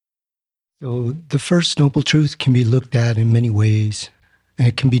So the first noble truth can be looked at in many ways, and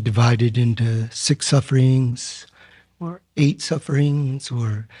it can be divided into 6 sufferings, or 8 sufferings,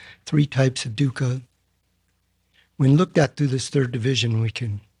 or 3 types of dukkha. When looked at through this third division, we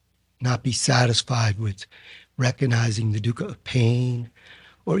can not be satisfied with recognizing the dukkha of pain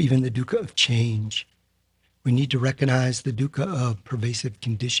or even the dukkha of change. We need to recognize the dukkha of pervasive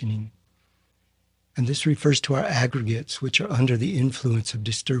conditioning. And this refers to our aggregates, which are under the influence of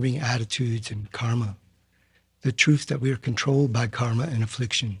disturbing attitudes and karma. The truth that we are controlled by karma and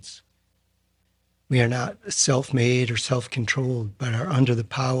afflictions. We are not self-made or self-controlled, but are under the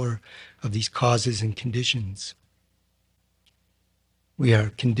power of these causes and conditions. We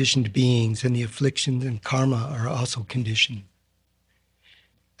are conditioned beings, and the afflictions and karma are also conditioned.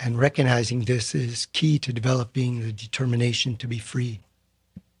 And recognizing this is key to developing the determination to be free.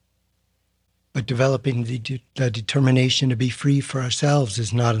 But developing the determination to be free for ourselves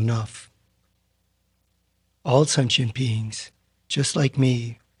is not enough. All sentient beings, just like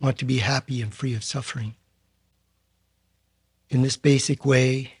me, want to be happy and free of suffering. In this basic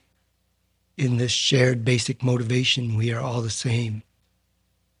way, in this shared basic motivation, we are all the same.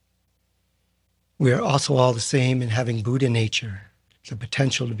 We are also all the same in having Buddha nature, the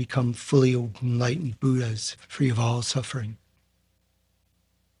potential to become fully enlightened Buddhas, free of all suffering.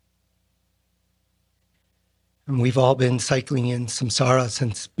 And we've all been cycling in samsara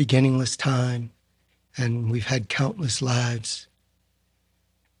since beginningless time, and we've had countless lives.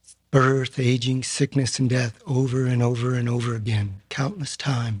 Birth, aging, sickness, and death over and over and over again, countless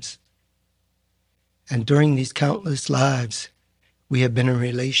times. And during these countless lives, we have been in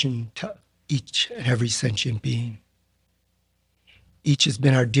relation to each and every sentient being. Each has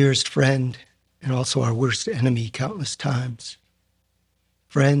been our dearest friend and also our worst enemy countless times.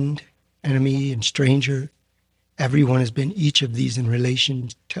 Friend, enemy, and stranger, everyone has been each of these in relation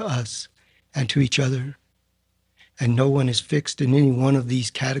to us and to each other. And no one is fixed in any one of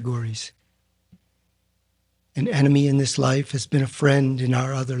these categories. An enemy in this life has been a friend in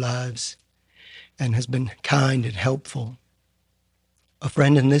our other lives and has been kind and helpful. A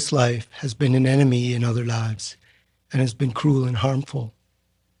friend in this life has been an enemy in other lives and has been cruel and harmful.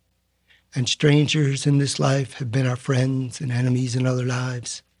 And strangers in this life have been our friends and enemies in other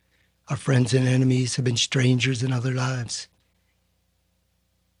lives. Our friends and enemies have been strangers in other lives.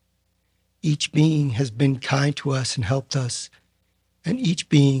 Each being has been kind to us and helped us, and each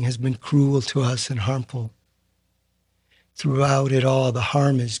being has been cruel to us and harmful. Throughout it all, the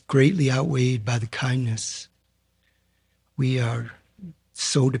harm is greatly outweighed by the kindness. We are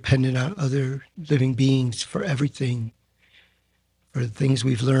so dependent on other living beings for everything, for the things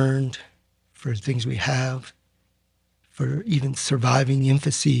we've learned, for the things we have, for even surviving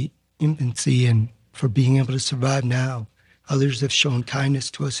infancy, and for being able to survive now. Others have shown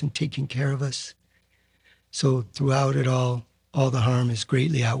kindness to us and taken care of us. So throughout it all the harm is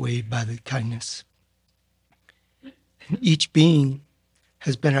greatly outweighed by the kindness. And each being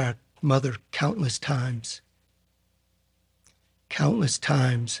has been our mother countless times. Countless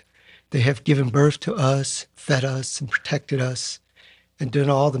times. They have given birth to us, fed us, and protected us, and done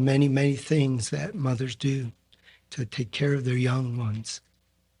all the many, many things that mothers do to take care of their young ones.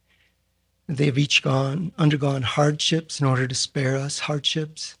 They have each undergone hardships in order to spare us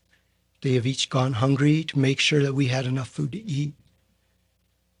hardships. They have each gone hungry to make sure that we had enough food to eat.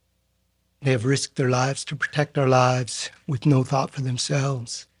 They have risked their lives to protect our lives with no thought for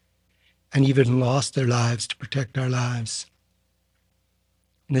themselves, and even lost their lives to protect our lives.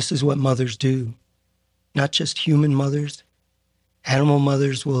 And this is what mothers do. Not just human mothers. Animal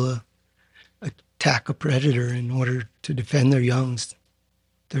mothers will attack a predator in order to defend their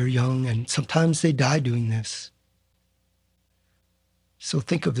young, and sometimes they die doing this. So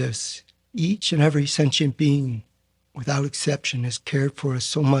think of this. Each and every sentient being, without exception, has cared for us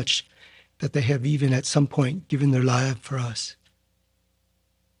so much that they have even at some point given their life for us.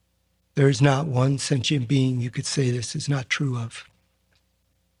 There is not one sentient being you could say this is not true of.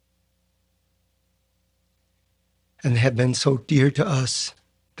 And they have been so dear to us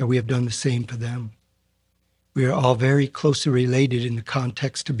that we have done the same for them. We are all very closely related in the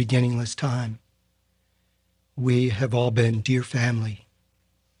context of beginningless time. We have all been dear family.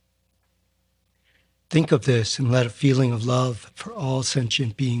 Think of this and let a feeling of love for all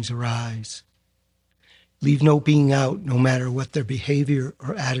sentient beings arise. Leave no being out, no matter what their behavior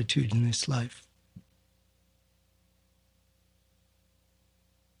or attitude in this life.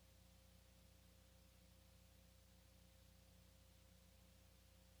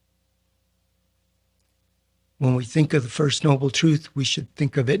 When we think of the First Noble Truth, we should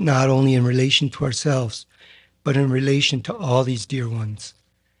think of it not only in relation to ourselves, but in relation to all these dear ones,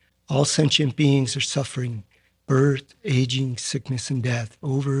 All sentient beings are suffering birth, aging, sickness, and death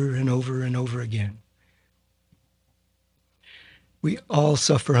over and over and over again. We all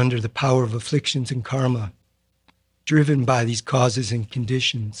suffer under the power of afflictions and karma, driven by these causes and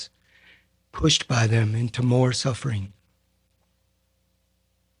conditions, pushed by them into more suffering.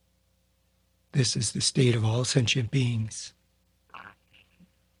 This is the state of all sentient beings.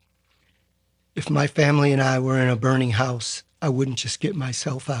 If my family and I were in a burning house, I wouldn't just get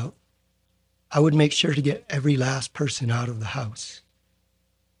myself out. I would make sure to get every last person out of the house.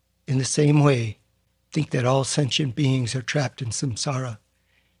 In the same way, think that all sentient beings are trapped in samsara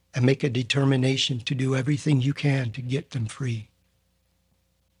and make a determination to do everything you can to get them free.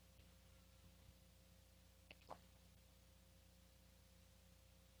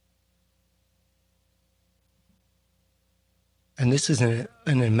 And this is an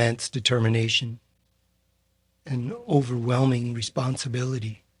immense determination, an overwhelming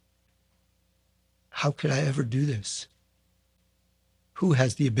responsibility. How could I ever do this? Who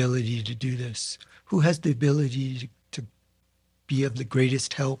has the ability to do this? Who has the ability to be of the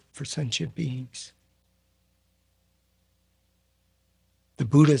greatest help for sentient beings? The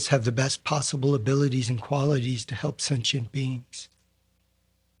Buddhas have the best possible abilities and qualities to help sentient beings.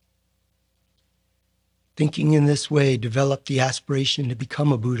 Thinking in this way, develop the aspiration to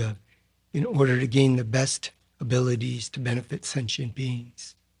become a Buddha in order to gain the best abilities to benefit sentient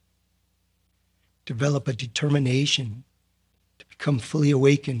beings. Develop a determination to become fully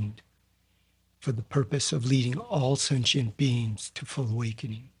awakened for the purpose of leading all sentient beings to full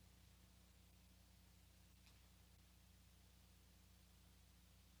awakening.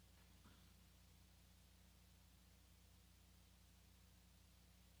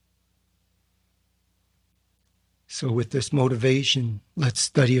 So with this motivation, let's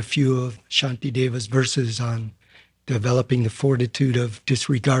study a few of Shantideva's verses on developing the fortitude of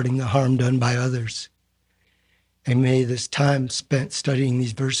disregarding the harm done by others. And may this time spent studying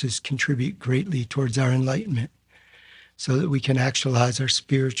these verses contribute greatly towards our enlightenment, so that we can actualize our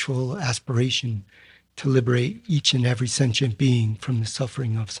spiritual aspiration to liberate each and every sentient being from the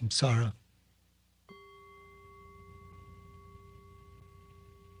suffering of samsara.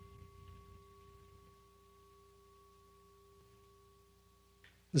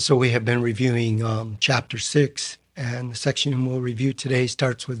 So we have been reviewing chapter 6, and the section we'll review today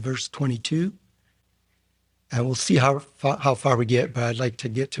starts with verse 22. And we'll see how far we get, but I'd like to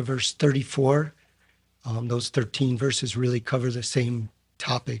get to verse 34. Those 13 verses really cover the same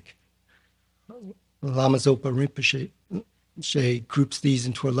topic. Lama Zopa Rinpoche groups these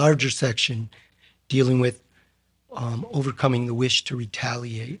into a larger section dealing with overcoming the wish to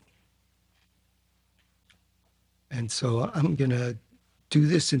retaliate. And so I'm going to do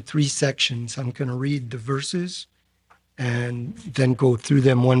this in 3 sections. I'm going to read the verses and then go through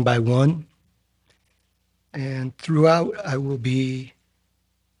them one by one. And throughout, I will be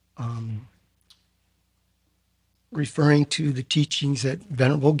referring to the teachings that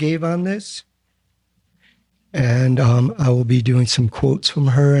Venerable gave on this. And I will be doing some quotes from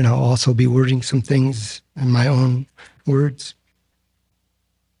her, and I'll also be wording some things in my own words.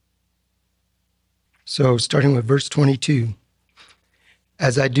 So starting with verse 22.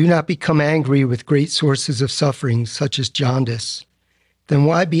 As I do not become angry with great sources of suffering, such as jaundice, then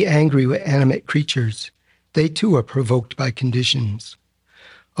why be angry with animate creatures? They too are provoked by conditions.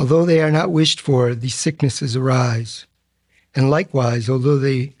 Although they are not wished for, these sicknesses arise. And likewise, although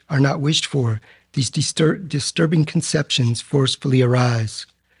they are not wished for, these disturbing conceptions forcefully arise.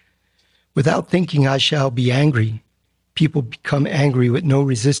 Without thinking I shall be angry, people become angry with no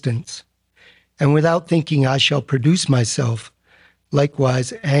resistance. And without thinking I shall produce myself,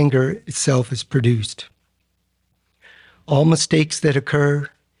 likewise anger itself is produced. All mistakes that occur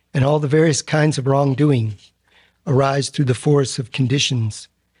and all the various kinds of wrongdoing arise through the force of conditions.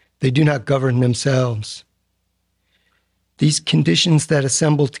 They do not govern themselves. These conditions that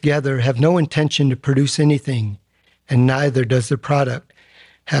assemble together have no intention to produce anything, and neither does the product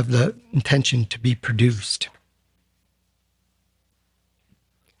have the intention to be produced.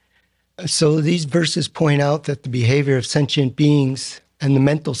 So these verses point out that the behavior of sentient beings and the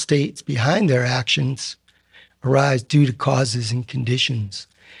mental states behind their actions arise due to causes and conditions.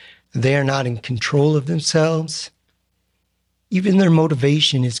 They are not in control of themselves. Even their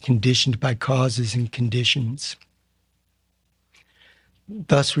motivation is conditioned by causes and conditions.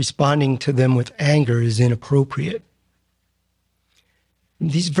 Thus, responding to them with anger is inappropriate.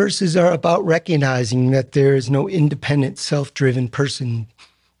 These verses are about recognizing that there is no independent, self-driven person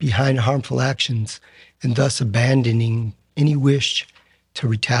behind harmful actions, and thus abandoning any wish to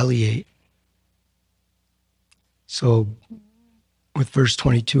retaliate. So with verse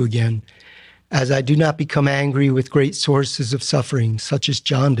 22 again. As I do not become angry with great sources of suffering, such as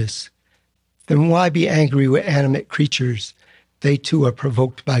jaundice, then why be angry with animate creatures? They too are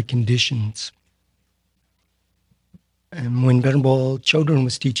provoked by conditions. And when Venerable Chodron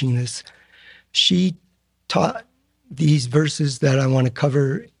was teaching this, she taught these verses that I want to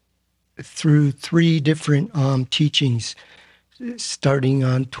cover through three different teachings, starting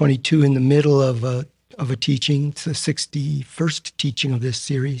on 22 in the middle of a teaching. It's the 61st teaching of this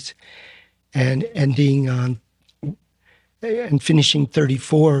series, and ending on and finishing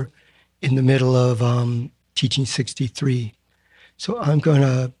 34 in the middle of teaching 63. So I'm going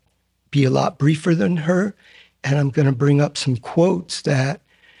to be a lot briefer than her, and I'm going to bring up some quotes that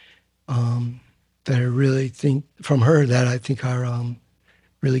I really think from her that I think are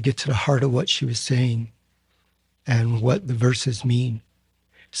really get to the heart of what she was saying and what the verses mean.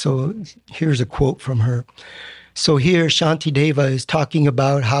 So here's a quote from her. So here Shantideva is talking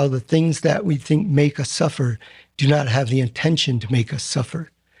about how the things that we think make us suffer do not have the intention to make us suffer.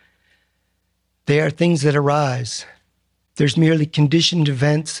 They are things that arise. There's merely conditioned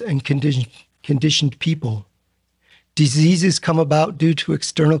events and conditioned people. Diseases come about due to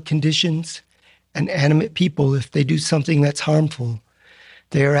external conditions, and animate people, if they do something that's harmful,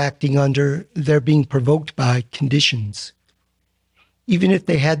 they're being provoked by conditions. Even if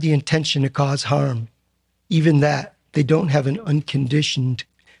they had the intention to cause harm, even that, they don't have an unconditioned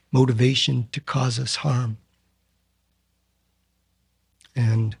motivation to cause us harm.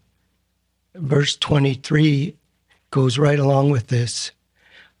 And verse 23 goes right along with this.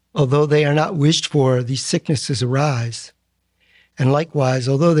 Although they are not wished for, these sicknesses arise. And likewise,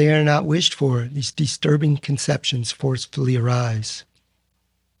 although they are not wished for, these disturbing conceptions forcefully arise.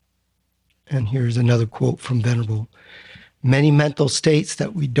 And here's another quote from Venerable. Many mental states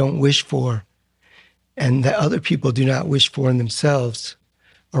that we don't wish for and that other people do not wish for in themselves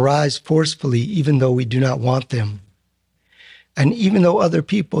arise forcefully even though we do not want them. And even though other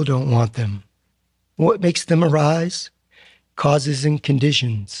people don't want them. What makes them arise? Causes and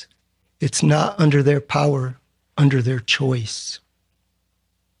conditions. It's not under their power, under their choice.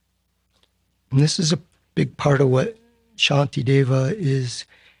 And this is a big part of what Shantideva is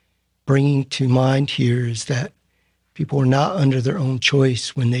bringing to mind here, is that people are not under their own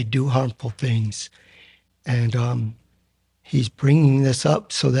choice when they do harmful things. And he's bringing this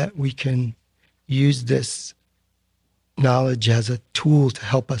up so that we can use this knowledge as a tool to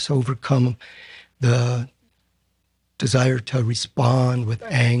help us overcome the desire to respond with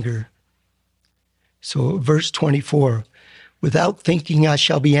anger. So verse 24, without thinking I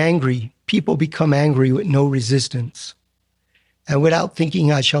shall be angry, people become angry with no resistance. And without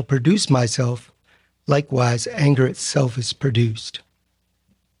thinking I shall produce myself, likewise anger itself is produced.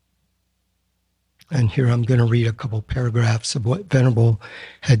 And here I'm going to read a couple paragraphs of what Venerable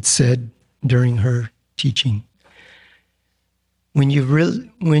had said during her teaching. When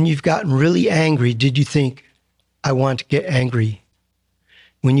you've gotten really angry, did you think, I want to get angry?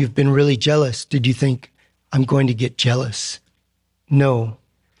 When you've been really jealous, did you think, I'm going to get jealous? No.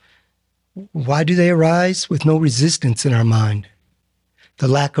 Why do they arise? With no resistance in our mind. The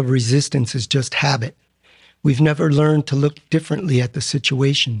lack of resistance is just habit. We've never learned to look differently at the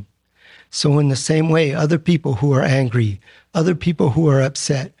situation. So in the same way, other people who are angry, other people who are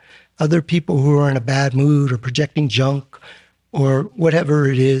upset, other people who are in a bad mood or projecting junk or whatever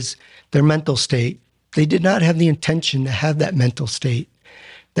it is, their mental state, they did not have the intention to have that mental state.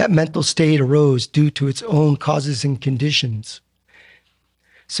 That mental state arose due to its own causes and conditions.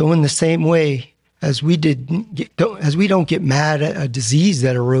 So in the same way, as we don't get mad at a disease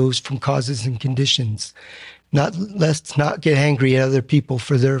that arose from causes and conditions, let's not get angry at other people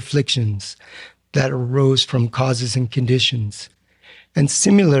for their afflictions that arose from causes and conditions. And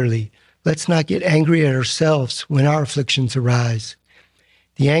similarly, let's not get angry at ourselves when our afflictions arise.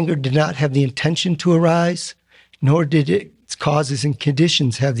 The anger did not have the intention to arise, nor did its causes and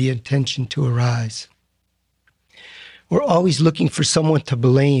conditions have the intention to arise. We're always looking for someone to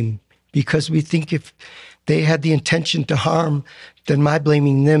blame because we think if they had the intention to harm, then my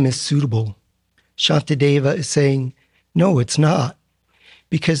blaming them is suitable. Shantideva is saying, no, it's not,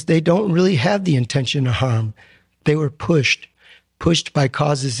 because they don't really have the intention to harm. They were pushed by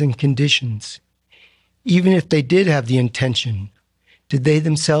causes and conditions. Even if they did have the intention, did they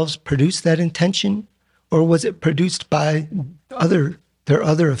themselves produce that intention? Or was it produced by their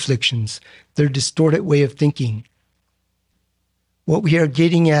other afflictions, their distorted way of thinking? What we are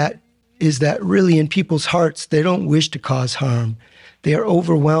getting at is that really in people's hearts, they don't wish to cause harm. They are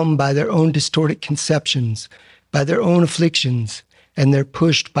overwhelmed by their own distorted conceptions, by their own afflictions, and they're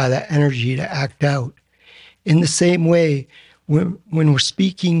pushed by that energy to act out. In the same way, when we're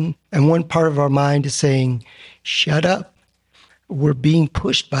speaking and one part of our mind is saying, shut up, we're being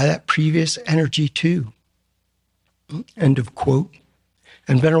pushed by that previous energy too. End of quote.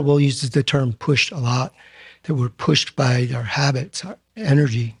 And Venerable uses the term pushed a lot, that we're pushed by our habits, our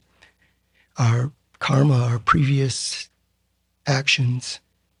energy, our karma, our previous actions,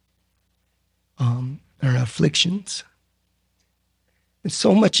 and our afflictions. And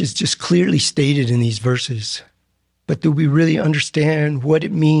so much is just clearly stated in these verses. But do we really understand what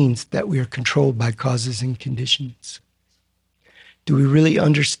it means that we are controlled by causes and conditions? Do we really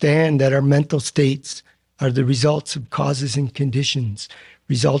understand that our mental states are the results of causes and conditions,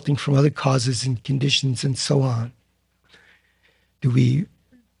 resulting from other causes and conditions, and so on? Do we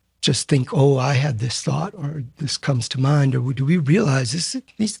just think, oh, I had this thought, or this comes to mind, or do we realize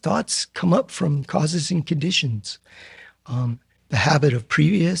these thoughts come up from causes and conditions? The habit of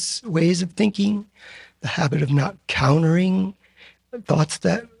previous ways of thinking, the habit of not countering thoughts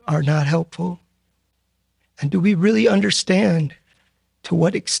that are not helpful. And do we really understand to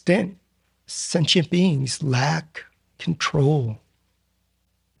what extent sentient beings lack control?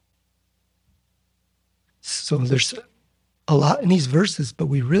 So there's a lot in these verses, but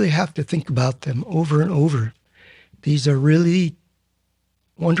we really have to think about them over and over. These are really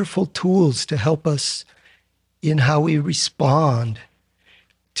wonderful tools to help us in how we respond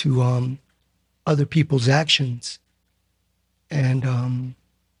to other people's actions. And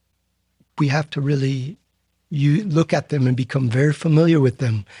we have to really look at them and become very familiar with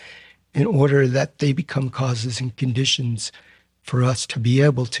them in order that they become causes and conditions for us to be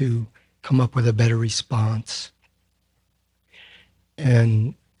able to come up with a better response.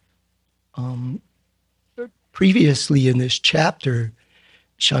 And previously in this chapter,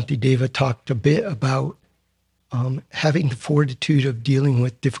 Shantideva talked a bit about having the fortitude of dealing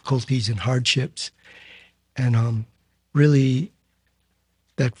with difficulties and hardships. And really,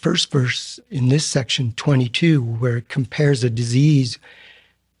 that first verse in this section 22, where it compares a disease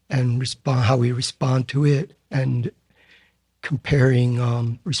and how we respond to it, and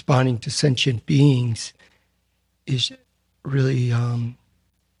comparing responding to sentient beings, is really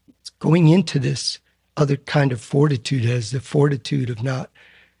it's going into this other kind of fortitude, as the fortitude of not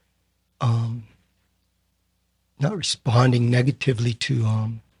responding negatively to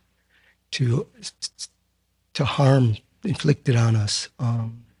harm inflicted on us,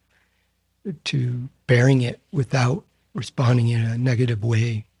 to bearing it without responding in a negative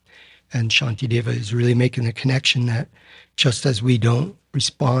way. And Shantideva is really making the connection that just as we don't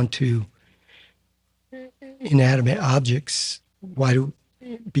respond to inanimate objects,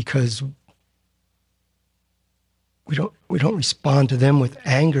 because we don't respond to them with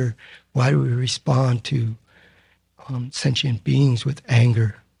anger. Why do we respond to sentient beings with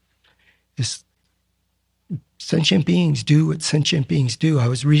anger? Sentient beings do what sentient beings do. I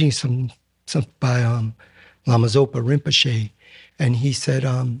was reading some by Lama Zopa Rinpoche, and he said,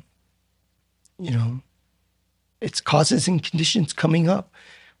 it's causes and conditions coming up.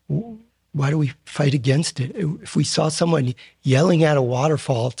 Why do we fight against it? If we saw someone yelling at a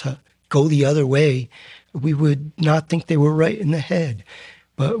waterfall to go the other way, we would not think they were right in the head.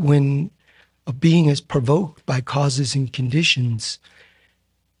 But when a being is provoked by causes and conditions,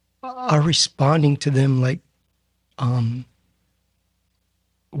 our responding to them like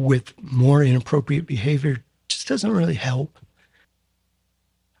with more inappropriate behavior just doesn't really help.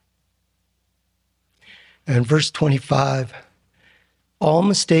 And verse 25, all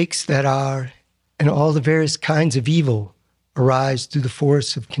mistakes that are, and all the various kinds of evil arise through the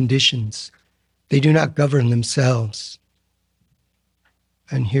force of conditions. They do not govern themselves.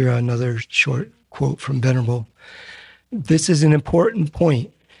 And here another short quote from Venerable. This is an important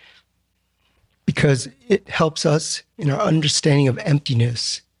point because it helps us in our understanding of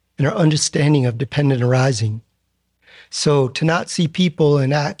emptiness, in our understanding of dependent arising. So to not see people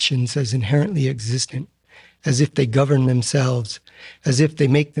and actions as inherently existent, as if they govern themselves, as if they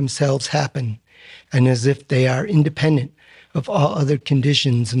make themselves happen, and as if they are independent of all other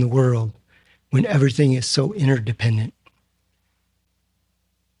conditions in the world, when everything is so interdependent.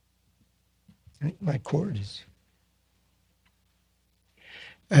 I think my cord is.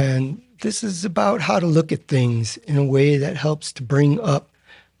 And this is about how to look at things in a way that helps to bring up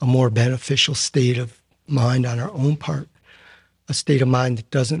a more beneficial state of mind on our own part, a state of mind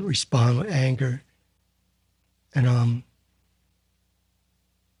that doesn't respond with anger. And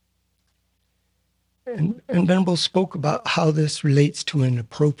Venerable spoke about how this relates to an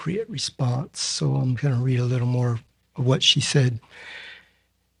appropriate response. So I'm going to read a little more of what she said.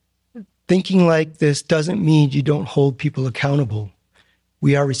 Thinking like this doesn't mean you don't hold people accountable.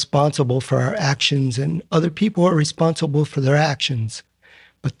 We are responsible for our actions, and other people are responsible for their actions.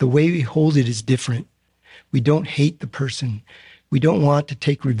 But the way we hold it is different. We don't hate the person. We don't want to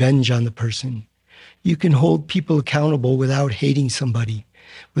take revenge on the person. You can hold people accountable without hating somebody,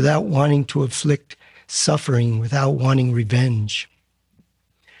 without wanting to inflict suffering, without wanting revenge.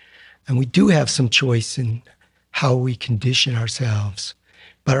 And we do have some choice in how we condition ourselves.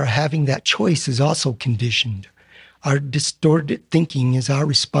 But our having that choice is also conditioned. Our distorted thinking is our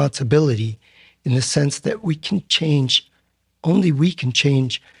responsibility in the sense that we can change, only we can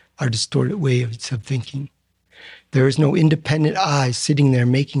change our distorted ways of thinking. There is no independent I sitting there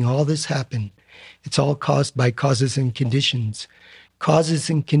making all this happen. It's all caused by causes and conditions. Causes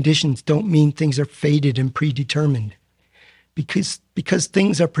and conditions don't mean things are fated and predetermined. Because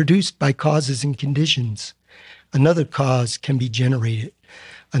things are produced by causes and conditions. Another cause can be generated.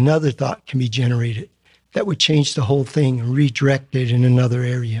 Another thought can be generated that would change the whole thing and redirect it in another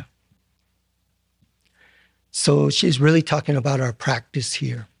area. So she's really talking about our practice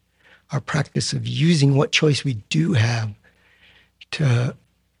here, our practice of using what choice we do have to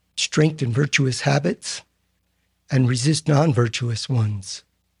strengthen virtuous habits and resist non-virtuous ones.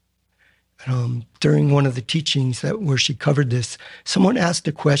 During one of the teachings where she covered this, someone asked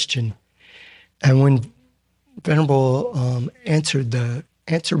a question, and when Venerable answered, the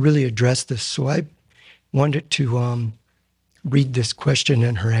answer really addressed this. So I wanted to read this question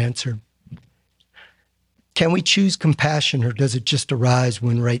and her answer. Can we choose compassion, or does it just arise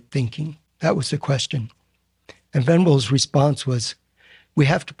when right thinking? That was the question. And Venerable's response was, we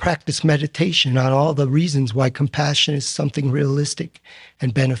have to practice meditation on all the reasons why compassion is something realistic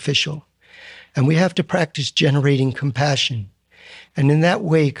and beneficial. And we have to practice generating compassion. And in that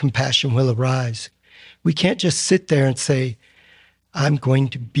way, compassion will arise. We can't just sit there and say, I'm going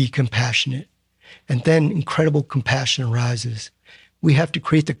to be compassionate. And then incredible compassion arises. We have to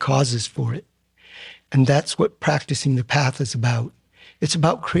create the causes for it. And that's what practicing the path is about. It's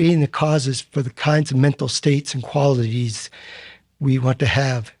about creating the causes for the kinds of mental states and qualities we want to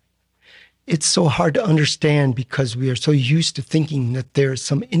have. It's so hard to understand because we are so used to thinking that there's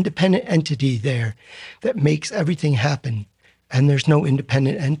some independent entity there that makes everything happen. And there's no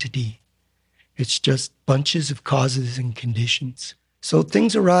independent entity. It's just bunches of causes and conditions. So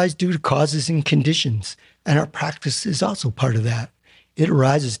things arise due to causes and conditions. And our practice is also part of that. It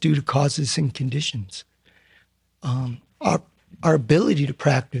arises due to causes and conditions. Our ability to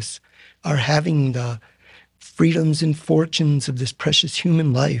practice, our having the freedoms and fortunes of this precious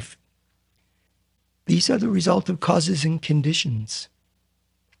human life, these are the result of causes and conditions.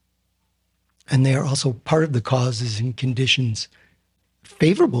 And they are also part of the causes and conditions,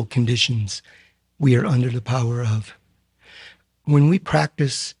 favorable conditions we are under the power of. When we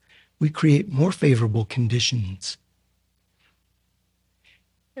practice, we create more favorable conditions.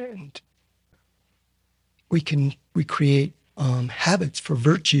 And we create habits for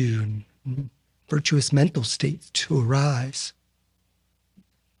virtue and virtuous mental states to arise.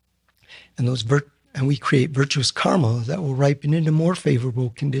 And we create virtuous karma that will ripen into more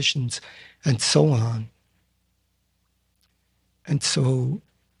favorable conditions, and so on. And so,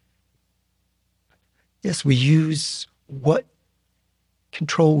 yes, we use what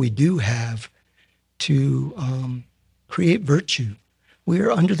control we do have to create virtue. We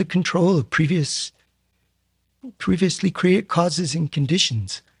are under the control of previously created causes and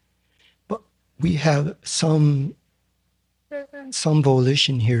conditions. But we have some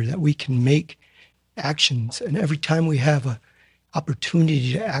volition here that we can make actions. And every time we have an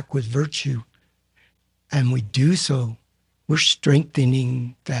opportunity to act with virtue, and we do so, we're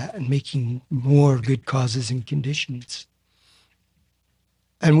strengthening that and making more good causes and conditions.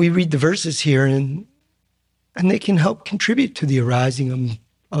 And we read the verses here, and they can help contribute to the arising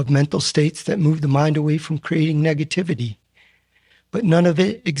of mental states that move the mind away from creating negativity. But none of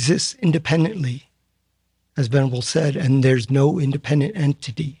it exists independently, as Venerable said, and there's no independent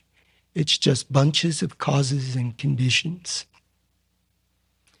entity. It's just bunches of causes and conditions.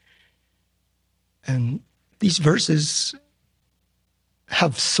 And these verses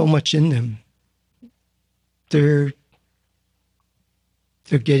have so much in them. They're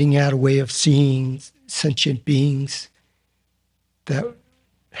getting at a way of seeing sentient beings that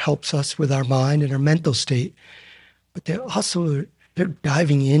helps us with our mind and our mental state. But they're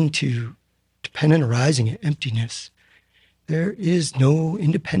diving into dependent arising and emptiness. There is no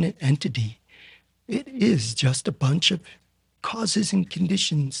independent entity. It is just a bunch of causes and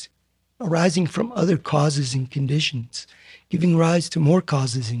conditions arising from other causes and conditions, giving rise to more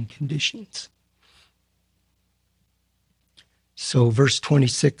causes and conditions. So verse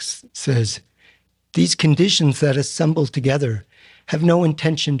 26 says, these conditions that assemble together have no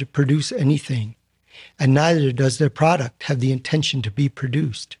intention to produce anything, and neither does their product have the intention to be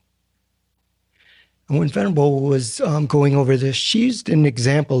produced. And when Venerable was going over this, she used an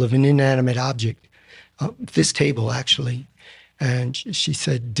example of an inanimate object, this table actually. And she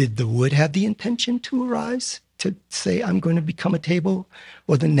said, did the wood have the intention to arise, to say, I'm going to become a table,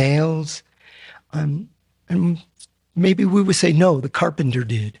 or the nails? And maybe we would say, no, the carpenter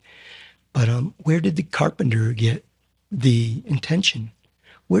did. But where did the carpenter get the intention?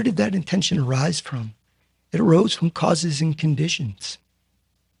 Where did that intention arise from? It arose from causes and conditions.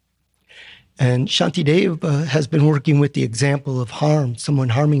 And Shantideva has been working with the example of harm, someone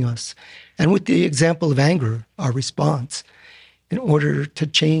harming us, and with the example of anger, our response, in order to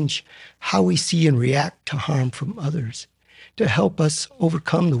change how we see and react to harm from others, to help us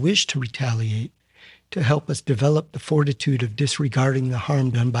overcome the wish to retaliate, to help us develop the fortitude of disregarding the harm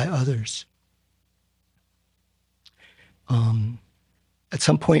done by others. At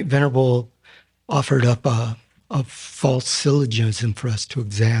some point, Venerable offered up a false syllogism for us to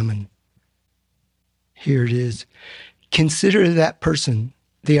examine. Here it is. Consider that person.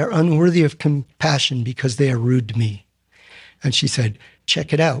 They are unworthy of compassion because they are rude to me. And she said,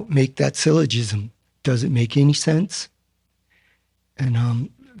 check it out. Make that syllogism. Does it make any sense? And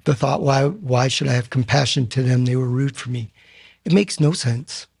the thought, why should I have compassion to them? They were rude for me. It makes no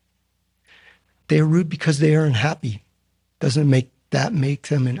sense. They are rude because they are unhappy. Doesn't make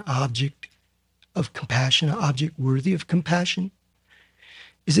them an object of compassion, an object worthy of compassion?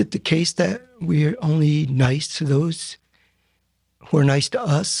 Is it the case that we are only nice to those who are nice to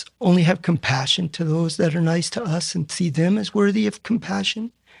us, only have compassion to those that are nice to us and see them as worthy of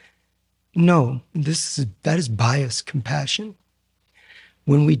compassion? No, that is biased compassion.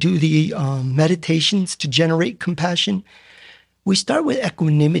 When we do the meditations to generate compassion, we start with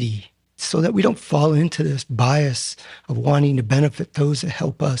equanimity so that we don't fall into this bias of wanting to benefit those that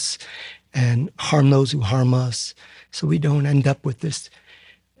help us and harm those who harm us, so we don't end up with this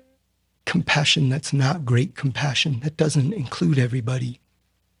compassion that's not great compassion, that doesn't include everybody.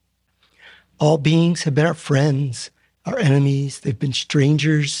 All beings have been our friends, our enemies. They've been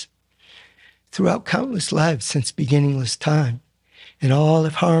strangers throughout countless lives since beginningless time. And all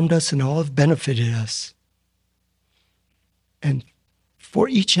have harmed us and all have benefited us. And for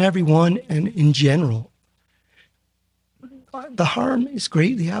each and every one, and in general, the harm is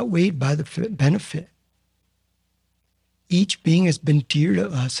greatly outweighed by the benefit. Each being has been dear to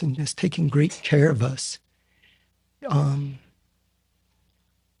us and has taken great care of us. I've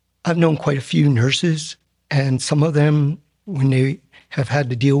known quite a few nurses, and some of them, when they have had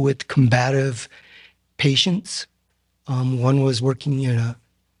to deal with combative patients, one was working in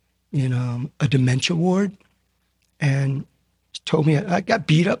a dementia ward, and she told me, I got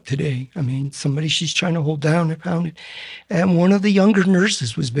beat up today. I mean, somebody she's trying to hold down and pounded. And one of the younger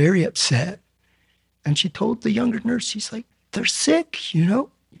nurses was very upset. And she told the younger nurse, she's like, they're sick,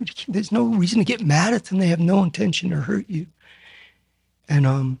 There's no reason to get mad at them. They have no intention to hurt you.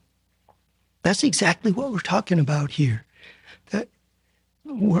 And that's exactly what we're talking about here. That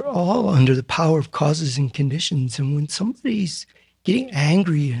we're all under the power of causes and conditions. And when somebody's getting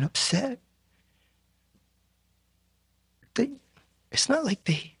angry and upset, it's not like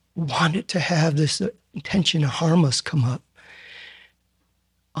they wanted to have this intention to harm us come up.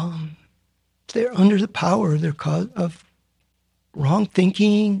 They're under the power of their cause of wrong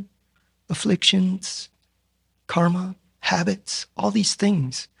thinking, afflictions, karma, habits, all these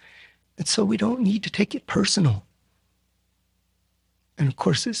things. And so we don't need to take it personal. And of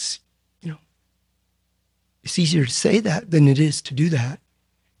course, it's easier to say that than it is to do that.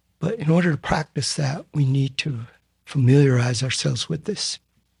 But in order to practice that, we need to familiarize ourselves with this.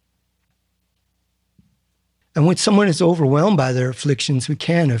 And when someone is overwhelmed by their afflictions, we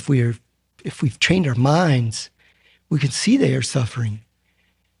can, if we've trained our minds, we can see they are suffering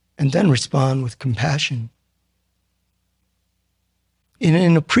and then respond with compassion.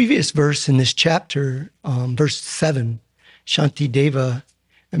 In a previous verse in this chapter, verse 7, Shantideva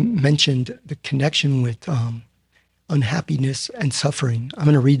mentioned the connection with unhappiness and suffering. I'm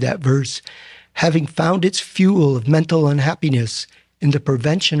going to read that verse. Having found its fuel of mental unhappiness in the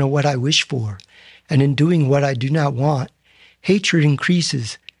prevention of what I wish for, and in doing what I do not want, hatred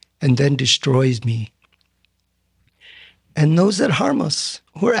increases and then destroys me. And those that harm us,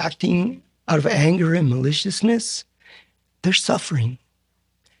 who are acting out of anger and maliciousness, they're suffering.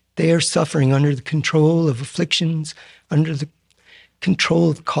 They are suffering under the control of afflictions, under the control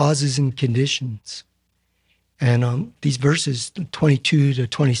of causes and conditions. And these verses, 22 to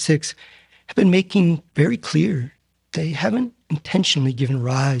 26, have been making very clear they haven't intentionally given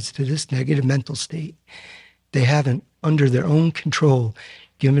rise to this negative mental state. they haven't, under their own control,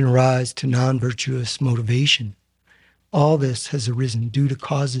 given rise to non-virtuous motivation. All this has arisen due to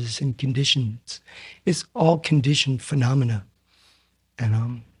causes and conditions. It's all conditioned phenomena.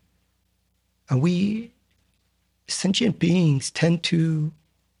 And we sentient beings tend to,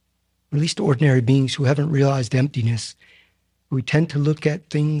 or at least ordinary beings who haven't realized emptiness, we tend to look at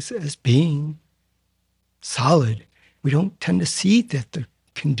things as being solid. We don't tend to see that they're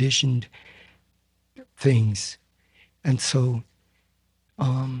conditioned things. And so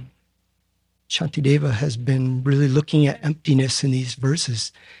Shantideva has been really looking at emptiness in these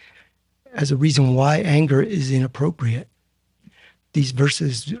verses as a reason why anger is inappropriate. These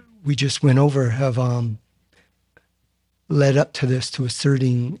verses we just went over have led up to this, to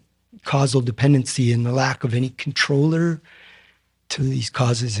asserting causal dependency and the lack of any controller to these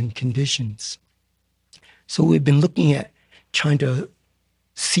causes and conditions. So we've been looking at trying to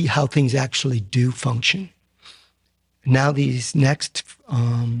see how things actually do function. Now these next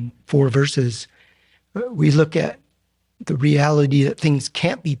 4 verses, we look at the reality that things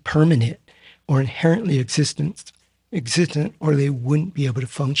can't be permanent or inherently existent, or they wouldn't be able to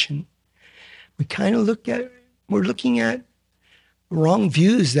function. We kind of we're looking at wrong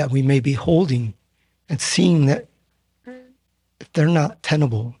views that we may be holding and seeing that if they're not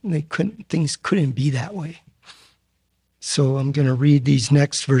tenable, things couldn't be that way. So I'm going to read these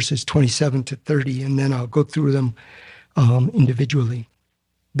next verses 27 to 30, and then I'll go through them individually.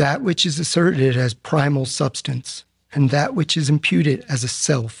 That which is asserted as primal substance, and that which is imputed as a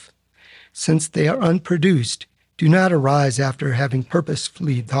self, since they are unproduced, do not arise after having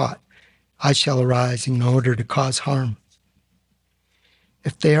purposefully thought, I shall arise in order to cause harm.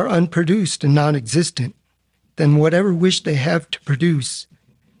 If they are unproduced and non-existent, then whatever wish they have to produce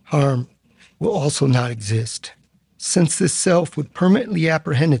harm will also not exist. Since this self would permanently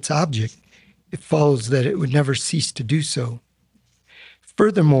apprehend its object, it follows that it would never cease to do so.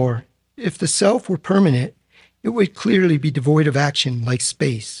 Furthermore, if the self were permanent, it would clearly be devoid of action like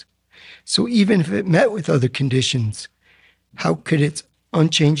space. So even if it met with other conditions, how could its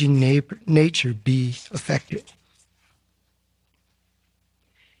unchanging nature be affected?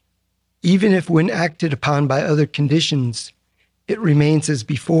 Even if when acted upon by other conditions, it remains as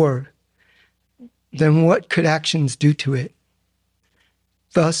before, then what could actions do to it?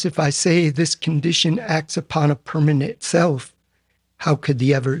 Thus, if I say this condition acts upon a permanent self, how could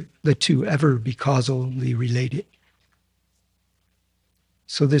the two ever be causally related?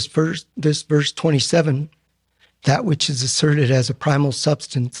 So this verse 27, that which is asserted as a primal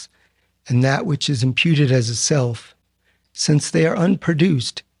substance and that which is imputed as a self, since they are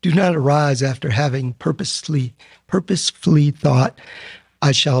unproduced, do not arise after having purposefully thought,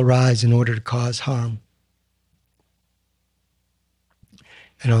 I shall arise in order to cause harm.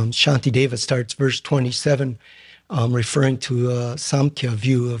 And Shantideva starts verse 27, referring to a Samkhya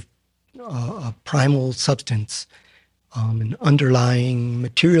view of a primal substance, an underlying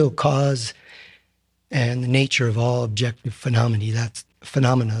material cause, and the nature of all objective phenomena.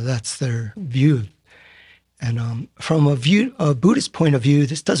 That's their view. And from a Buddhist point of view,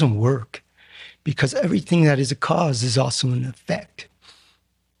 this doesn't work, because everything that is a cause is also an effect.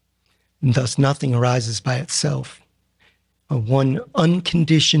 And thus nothing arises by itself. One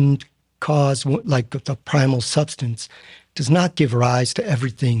unconditioned cause, like the primal substance, does not give rise to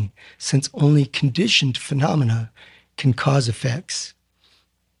everything, since only conditioned phenomena can cause effects.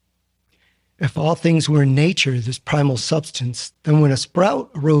 If all things were in nature, this primal substance, then when a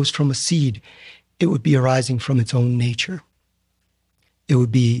sprout arose from a seed, it would be arising from its own nature. It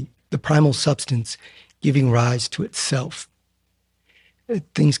would be the primal substance giving rise to itself.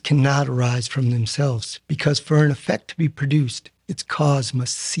 Things cannot arise from themselves, because for an effect to be produced, its cause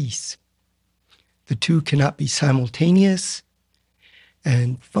must cease. The two cannot be simultaneous,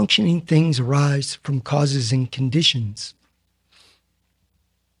 and functioning things arise from causes and conditions.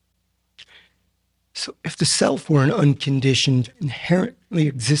 So if the self were an unconditioned, inherently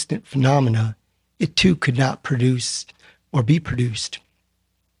existent phenomena, it too could not produce or be produced.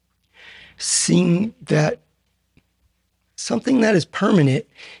 Seeing that something that is permanent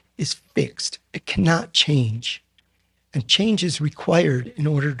is fixed, it cannot change, and change is required in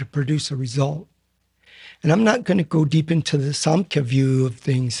order to produce a result. And I'm not going to go deep into the Samkhya view of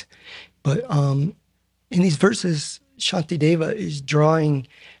things, but in these verses, Shantideva is drawing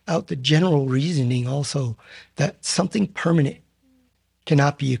out the general reasoning also that something permanent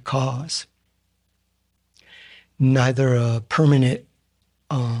cannot be a cause. Neither a permanent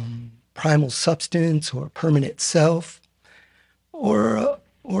primal substance or a permanent self or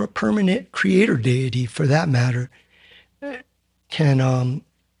a permanent creator deity, for that matter, can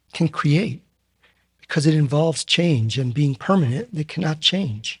create. because it involves change, and being permanent, they cannot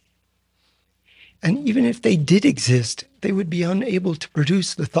change. And even if they did exist, they would be unable to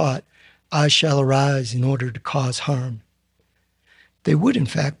produce the thought, I shall arise in order to cause harm. They would, in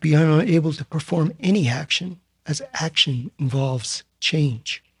fact, be unable to perform any action, as action involves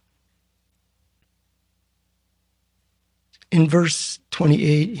change. In verse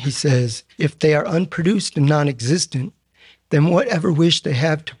 28, he says, if they are unproduced and non-existent, then whatever wish they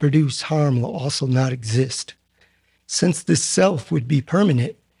have to produce harm will also not exist. Since this self would be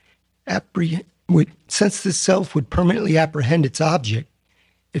permanent, since this self would permanently apprehend its object,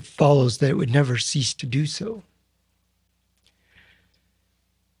 it follows that it would never cease to do so.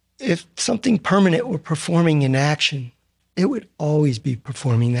 If something permanent were performing an action, it would always be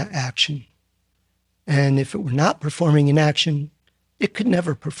performing that action. And if it were not performing an action, it could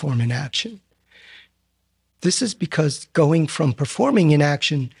never perform an action. This is because going from performing an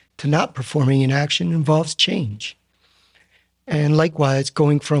action to not performing an action involves change. And likewise,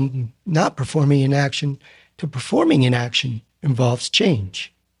 going from not performing an action to performing an action involves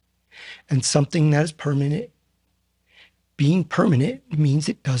change. And something that is permanent, being permanent means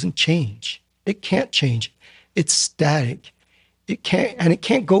it doesn't change. It can't change. It's static. It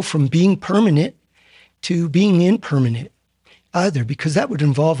can't go from being permanent to being impermanent either, because that would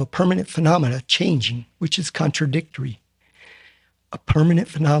involve a permanent phenomena changing, which is contradictory. A permanent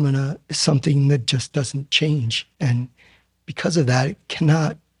phenomena is something that just doesn't change, and because of that, it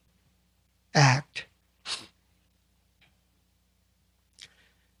cannot act.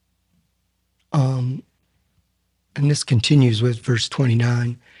 And this continues with verse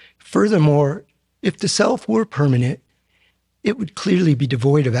 29. Furthermore, if the self were permanent, it would clearly be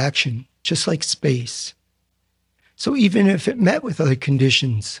devoid of action, just like space. So even if it met with other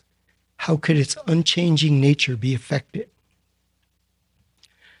conditions, how could its unchanging nature be affected?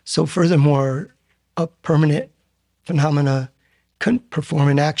 So furthermore, a permanent phenomena couldn't perform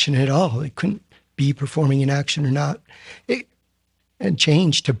an action at all. It couldn't be performing an action or not. And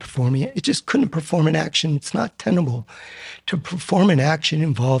change to performing it. It just couldn't perform an action. It's not tenable. To perform an action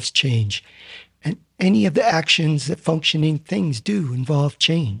involves change. And any of the actions that functioning things do involve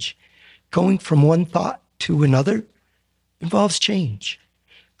change. Going from one thought to another involves change.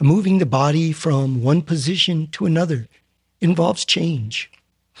 Moving the body from one position to another involves change.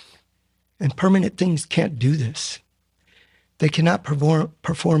 And permanent things can't do this. They cannot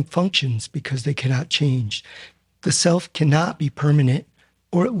perform functions because they cannot change. The self cannot be permanent,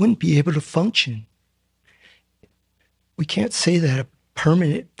 or it wouldn't be able to function. We can't say that a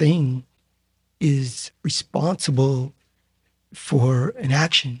permanent thing is responsible for an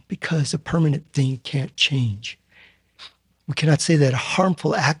action because a permanent thing can't change. We cannot say that a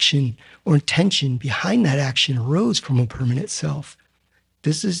harmful action or intention behind that action arose from a permanent self.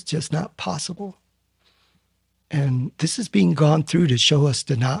 This is just not possible. And this is being gone through to show us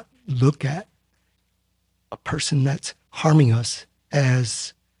to not look at a person that's harming us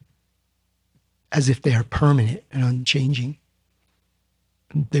as if they are permanent and unchanging.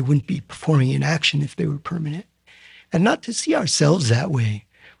 They wouldn't be performing an action if they were permanent. And not to see ourselves that way.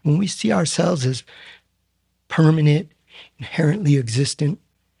 When we see ourselves as permanent, inherently existent,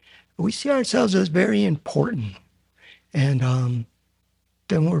 we see ourselves as very important. And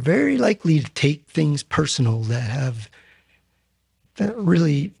then we're very likely to take things personal that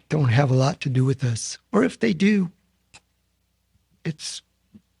really don't have a lot to do with us. Or if they do, it's,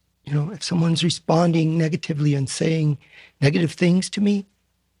 if someone's responding negatively and saying negative things to me,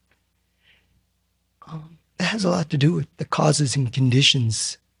 that has a lot to do with the causes and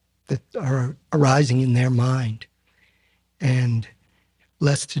conditions that are arising in their mind, and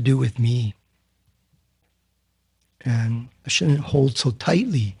less to do with me. And I shouldn't hold so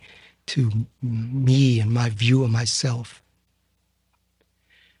tightly to me and my view of myself.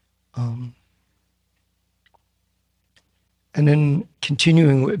 And then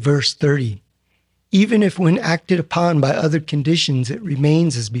continuing with verse 30, even if when acted upon by other conditions it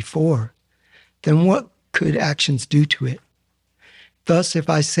remains as before, then what could actions do to it? Thus, if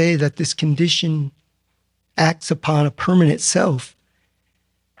I say that this condition acts upon a permanent self,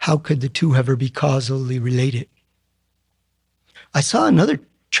 how could the two ever be causally related? I saw another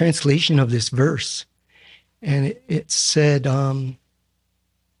translation of this verse, and it said,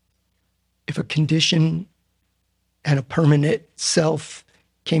 if a condition and a permanent self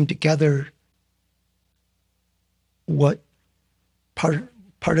came together, what part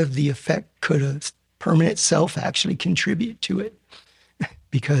of the effect could a permanent self actually contribute to it?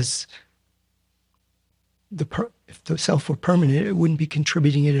 Because if the self were permanent, it wouldn't be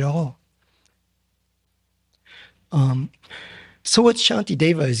contributing it at all. So what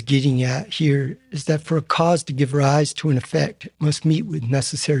Shantideva is getting at here is that for a cause to give rise to an effect, it must meet with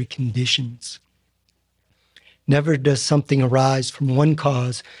necessary conditions. Never does something arise from one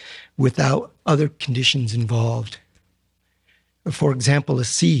cause without other conditions involved. For example, a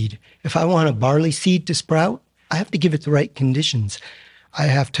seed. If I want a barley seed to sprout, I have to give it the right conditions. I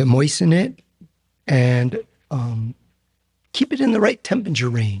have to moisten it and keep it in the right temperature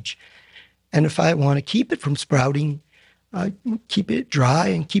range. And if I want to keep it from sprouting, keep it dry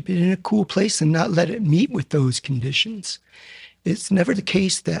and keep it in a cool place and not let it meet with those conditions. It's never the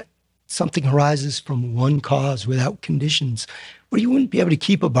case that something arises from one cause without conditions, or you wouldn't be able to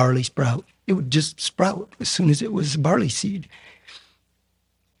keep a barley sprout. It would just sprout as soon as it was a barley seed.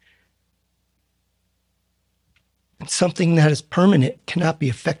 And something that is permanent cannot be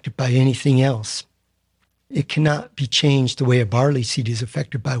affected by anything else. It cannot be changed the way a barley seed is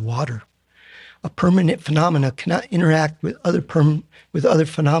affected by water. A permanent phenomena cannot interact with other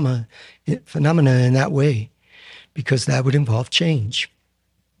phenomena in that way, because that would involve change.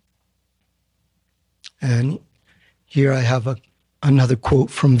 And here I have another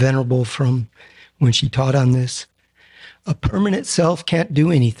quote from Venerable from when she taught on this. A permanent self can't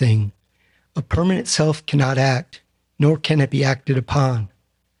do anything. A permanent self cannot act, nor can it be acted upon.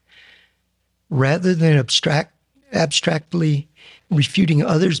 Rather than abstractly refuting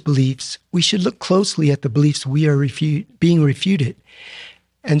others' beliefs, we should look closely at the beliefs we are being refuted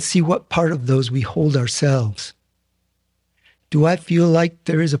and see what part of those we hold ourselves. Do I feel like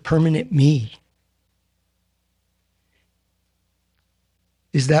there is a permanent me?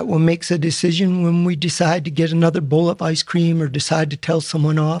 Is that what makes a decision when we decide to get another bowl of ice cream or decide to tell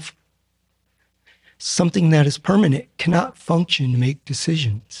someone off? Something that is permanent cannot function to make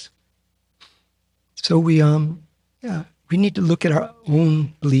decisions. So we need to look at our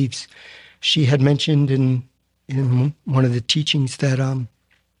own beliefs. She had mentioned in one of the teachings that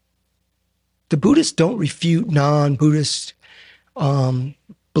the Buddhists don't refute non-Buddhist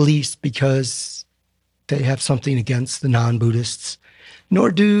beliefs because they have something against the non-Buddhists,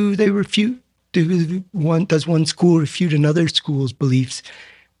 nor do they does one school refute another school's beliefs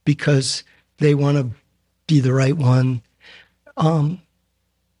because they want to be the right one.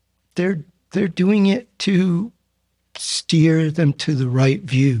 They're doing it to steer them to the right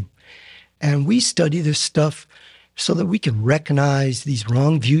view. And we study this stuff so that we can recognize these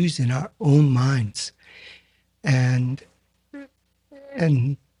wrong views in our own minds and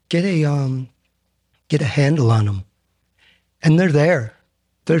get a handle on them. And they're there.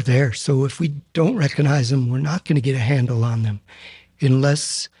 They're there. So if we don't recognize them, we're not going to get a handle on them.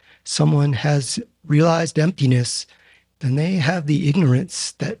 Unless someone has realized emptiness, then they have the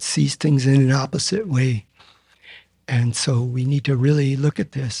ignorance that sees things in an opposite way. And so we need to really look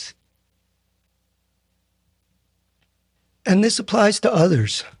at this. And this applies to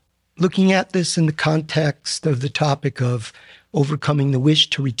others. Looking at this in the context of the topic of overcoming the wish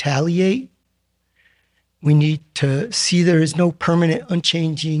to retaliate, we need to see there is no permanent,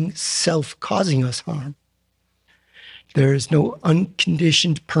 unchanging self causing us harm. There is no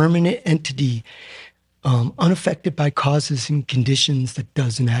unconditioned, permanent entity unaffected by causes and conditions that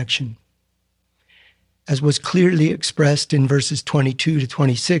does an action. As was clearly expressed in verses 22 to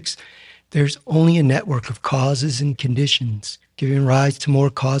 26, there's only a network of causes and conditions, giving rise to more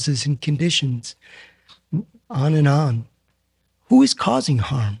causes and conditions, on and on. Who is causing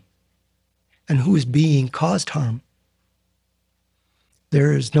harm? And who is being caused harm?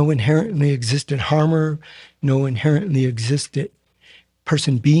 There is no inherently existent harmer, no inherently existent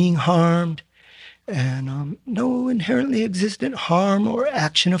person being harmed, and no inherently existent harm or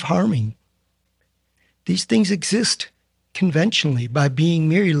action of harming. These things exist conventionally by being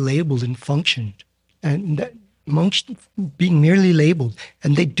merely labeled and functioned, and being merely labeled,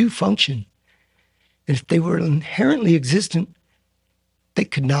 and they do function. And if they were inherently existent, they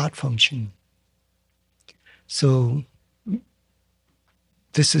could not function. So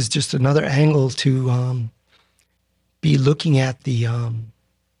this is just another angle to be looking at the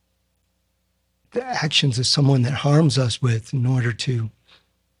actions of someone that harms us with, in order to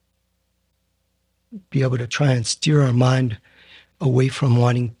be able to try and steer our mind away from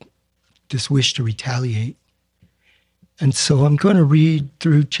wanting this wish to retaliate. And so I'm going to read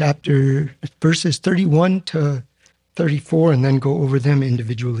through verses 31 to 34 and then go over them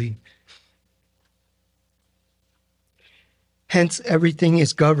individually. Hence, everything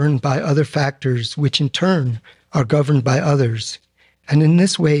is governed by other factors, which in turn are governed by others. And in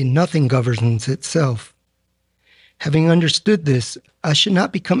this way, nothing governs itself. Having understood this, I should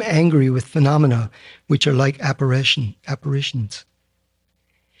not become angry with phenomena which are like apparitions.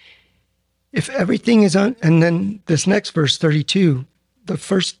 If everything is and then this next verse 32, the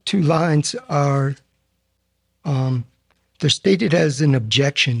first two lines are they're stated as an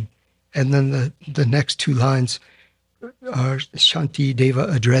objection, and then the next two lines are Shanti Deva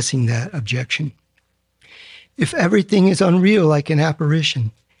addressing that objection. If everything is unreal like an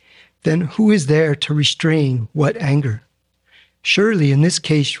apparition, then who is there to restrain what anger? Surely in this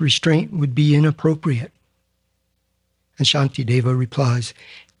case, restraint would be inappropriate. And Shanti Deva replies,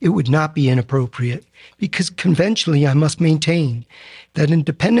 it would not be inappropriate, because conventionally I must maintain that in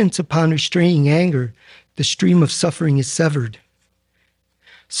dependence upon restraining anger, the stream of suffering is severed.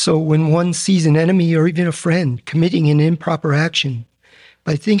 So when one sees an enemy or even a friend committing an improper action,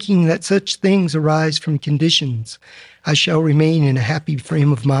 by thinking that such things arise from conditions, I shall remain in a happy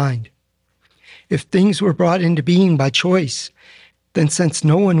frame of mind. If things were brought into being by choice, then since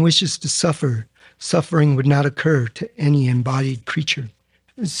no one wishes to suffer, suffering would not occur to any embodied creature.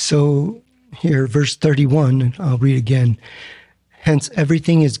 So here, verse 31, and I'll read again. Hence,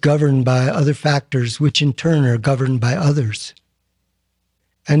 everything is governed by other factors, which in turn are governed by others.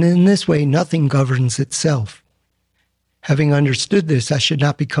 And in this way, nothing governs itself. Having understood this, I should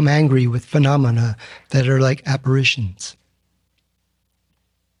not become angry with phenomena that are like apparitions.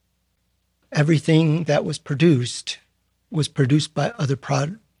 Everything that was produced by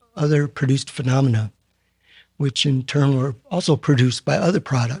other produced phenomena, which in turn were also produced by other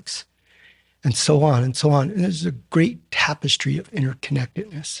products, and so on and so on. And there's a great tapestry of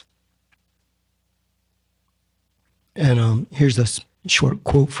interconnectedness. And here's a short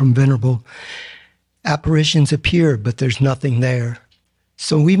quote from Venerable. Apparitions appear, but there's nothing there.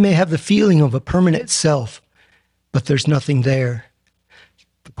 So we may have the feeling of a permanent self, but there's nothing there.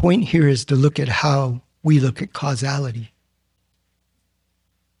 The point here is to look at how we look at causality.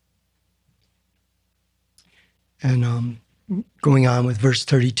 And going on with verse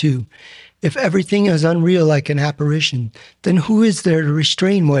 32, if everything is unreal like an apparition, then who is there to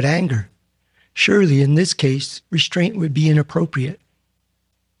restrain what anger? Surely in this case, restraint would be inappropriate.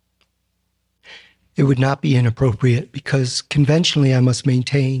 It would not be inappropriate because conventionally I must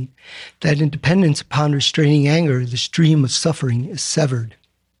maintain that in dependence upon restraining anger, the stream of suffering is severed.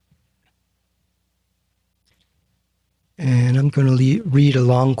 And I'm going to read a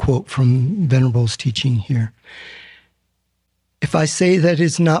long quote from Venerable's teaching here. If I say that it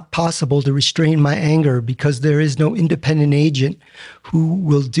is not possible to restrain my anger because there is no independent agent who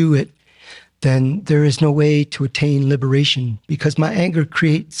will do it, then there is no way to attain liberation because my anger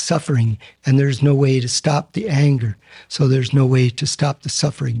creates suffering and there's no way to stop the anger. So there's no way to stop the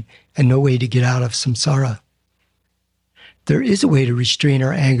suffering and no way to get out of samsara. There is a way to restrain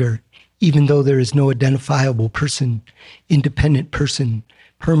our anger, even though there is no identifiable person, independent person,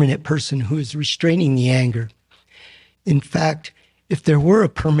 permanent person who is restraining the anger. In fact, if there were a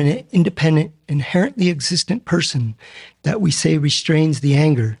permanent, independent, inherently existent person that we say restrains the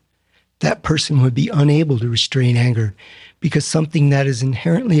anger, that person would be unable to restrain anger because something that is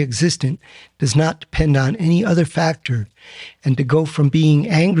inherently existent does not depend on any other factor, and to go from being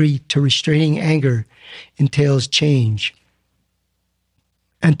angry to restraining anger entails change.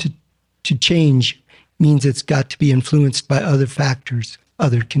 And to change means it's got to be influenced by other factors,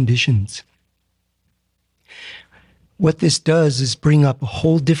 other conditions. What this does is bring up a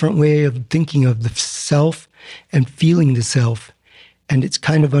whole different way of thinking of the self and feeling the self. And it's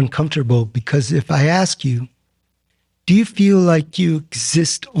kind of uncomfortable because if I ask you, do you feel like you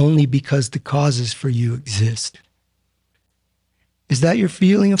exist only because the causes for you exist? Is that your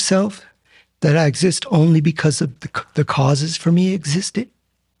feeling of self? That I exist only because of the causes for me existed?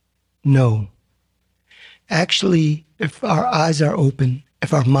 No. Actually, if our eyes are open,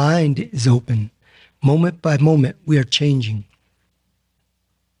 if our mind is open, moment by moment, we are changing.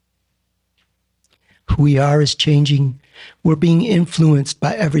 Who we are is changing. We're being influenced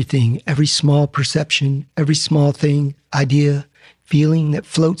by everything, every small perception, every small thing, idea, feeling that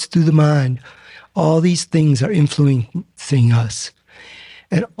floats through the mind. All these things are influencing us.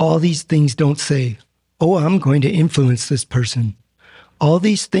 And all these things don't say, oh, I'm going to influence this person. All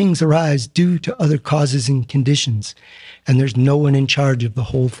these things arise due to other causes and conditions, and there's no one in charge of the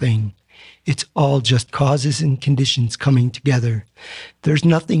whole thing. It's all just causes and conditions coming together. There's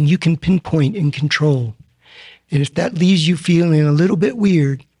nothing you can pinpoint and control. And if that leaves you feeling a little bit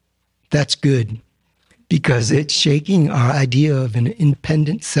weird, that's good, because it's shaking our idea of an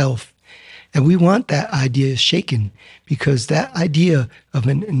independent self. And we want that idea shaken, because that idea of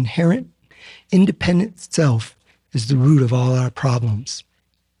an inherent independent self is the root of all our problems.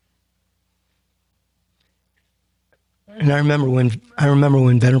 And I remember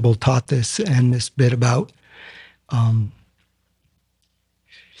when Venerable taught this and this bit about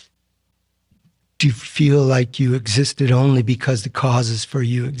to feel like you existed only because the causes for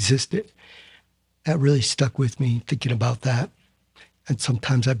you existed. That really stuck with me thinking about that. And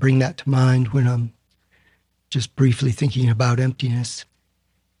sometimes I bring that to mind when I'm just briefly thinking about emptiness.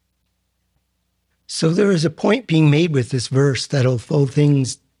 So there is a point being made with this verse that although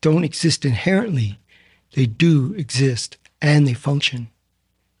things don't exist inherently, they do exist and they function.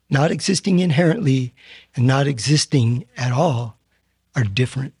 Not existing inherently and not existing at all are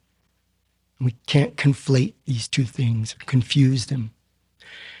different. We can't conflate these two things or confuse them.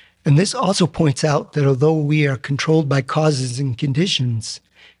 And this also points out that although we are controlled by causes and conditions,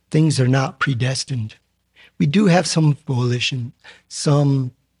 things are not predestined. We do have some volition,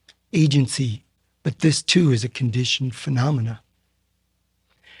 some agency, but this too is a conditioned phenomena.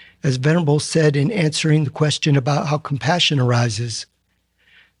 As Venerable said in answering the question about how compassion arises,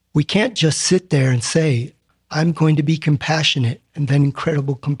 we can't just sit there and say, I'm going to be compassionate, and then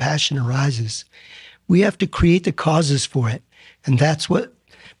incredible compassion arises. We have to create the causes for it, and that's what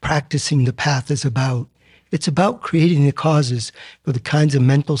practicing the path is about. It's about creating the causes for the kinds of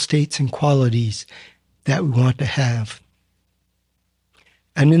mental states and qualities that we want to have.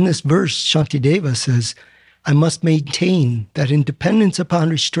 And in this verse, Shantideva says, I must maintain that in dependence upon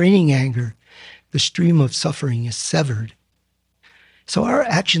restraining anger, the stream of suffering is severed. So our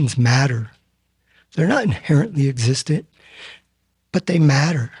actions matter. They're not inherently existent, but they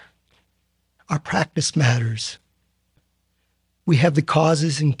matter. Our practice matters. We have the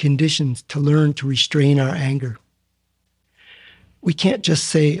causes and conditions to learn to restrain our anger. We can't just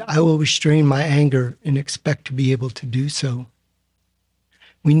say, I will restrain my anger and expect to be able to do so.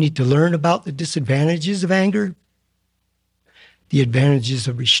 We need to learn about the disadvantages of anger, the advantages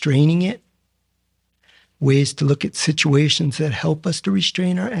of restraining it, ways to look at situations that help us to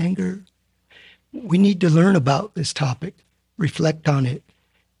restrain our anger. We need to learn about this topic, reflect on it,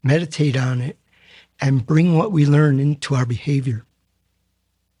 meditate on it, and bring what we learn into our behavior.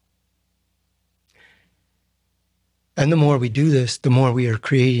 And the more we do this, the more we are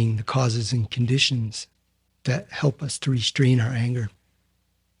creating the causes and conditions that help us to restrain our anger,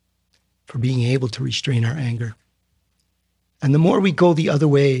 for being able to restrain our anger. And the more we go the other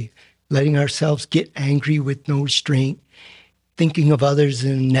way, letting ourselves get angry with no restraint, thinking of others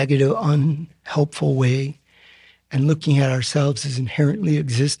in a negative, unhelpful way, and looking at ourselves as inherently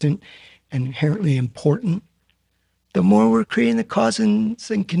existent and inherently important, the more we're creating the causes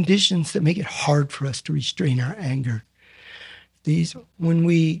and conditions that make it hard for us to restrain our anger.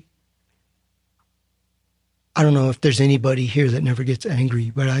 I don't know if there's anybody here that never gets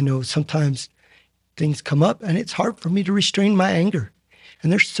angry, but I know sometimes things come up and it's hard for me to restrain my anger.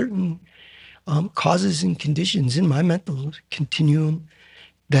 And there's certain causes and conditions in my mental continuum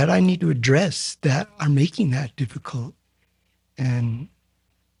that I need to address that are making that difficult. And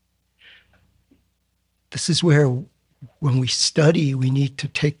this is where, when we study, we need to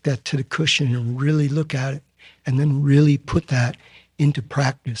take that to the cushion and really look at it and then really put that into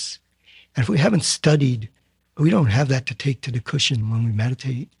practice. And if we haven't studied, we don't have that to take to the cushion when we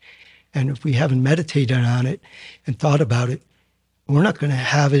meditate. And if we haven't meditated on it and thought about it, we're not going to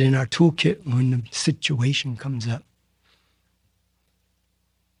have it in our toolkit when the situation comes up.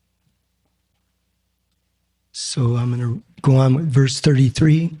 So I'm going to go on with verse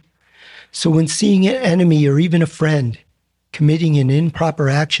 33. So when seeing an enemy or even a friend committing an improper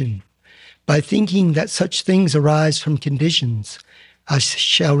action, by thinking that such things arise from conditions, I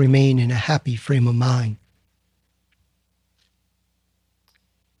shall remain in a happy frame of mind.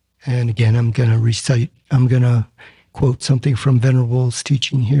 And again, I'm going to quote something from Venerable's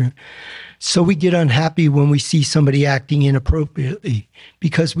teaching here. So we get unhappy when we see somebody acting inappropriately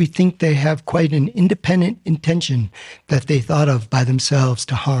because we think they have quite an independent intention that they thought of by themselves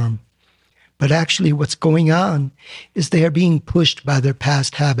to harm. But actually what's going on is they are being pushed by their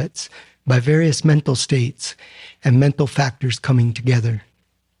past habits, by various mental states and mental factors coming together.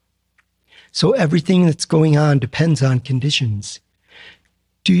 So everything that's going on depends on conditions.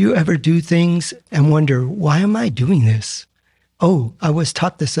 Do you ever do things and wonder, why am I doing this? Oh, I was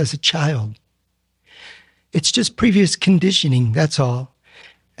taught this as a child. It's just previous conditioning, that's all.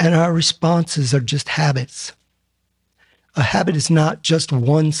 And our responses are just habits. A habit is not just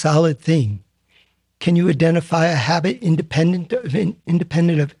one solid thing. Can you identify a habit independent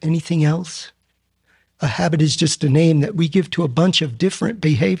of anything else? A habit is just a name that we give to a bunch of different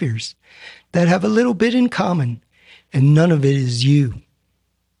behaviors that have a little bit in common, and none of it is you.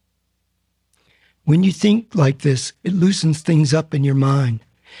 When you think like this, it loosens things up in your mind.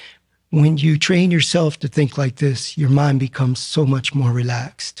 When you train yourself to think like this, your mind becomes so much more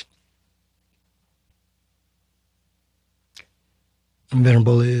relaxed.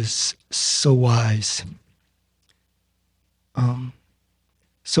 Venerable is so wise.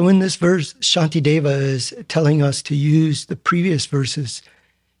 So in this verse, Shantideva is telling us to use the previous verses,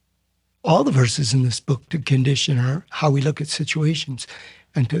 all the verses in this book, to condition how we look at situations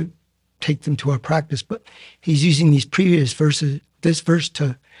and to take them to our practice. But he's using these previous verses, this verse,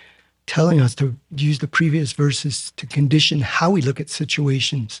 to telling us to use the previous verses to condition how we look at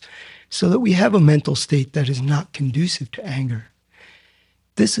situations so that we have a mental state that is not conducive to anger.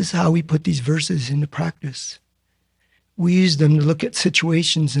 This is how we put these verses into practice. We use them to look at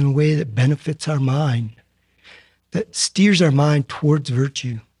situations in a way that benefits our mind, that steers our mind towards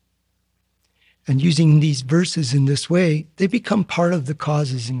virtue. And using these verses in this way, they become part of the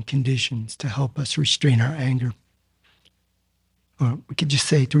causes and conditions to help us restrain our anger. Or we could just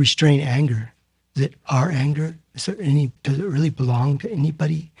say to restrain anger. Is it our anger? Does it really belong to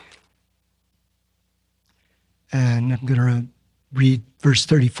anybody? And I'm going to read verse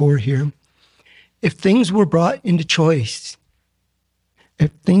 34 here. If things were brought into choice, if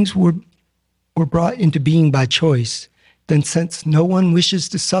things were brought into being by choice, then since no one wishes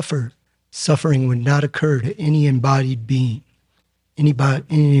to suffer, suffering would not occur to any embodied being,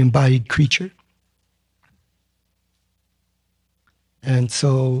 any embodied creature. And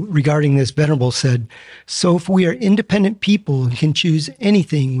so regarding this, Venerable said, so if we are independent people and can choose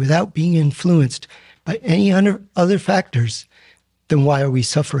anything without being influenced by any other factors, then why are we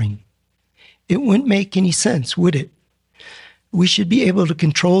suffering? It wouldn't make any sense, would it? We should be able to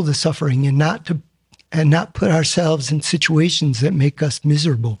control the suffering and not put ourselves in situations that make us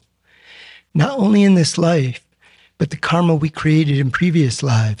miserable, not only in this life, but the karma we created in previous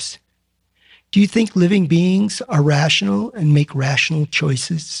lives. Do you think living beings are rational and make rational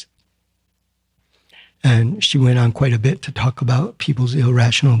choices? And she went on quite a bit to talk about people's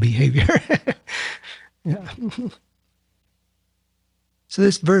irrational behavior. Yeah. So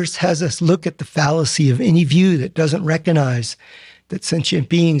this verse has us look at the fallacy of any view that doesn't recognize that sentient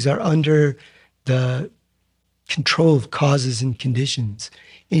beings are under the control of causes and conditions.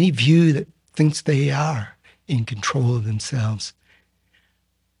 Any view that thinks they are in control of themselves.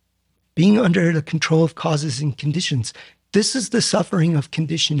 Being under the control of causes and conditions, this is the suffering of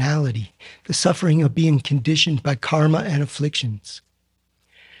conditionality, the suffering of being conditioned by karma and afflictions.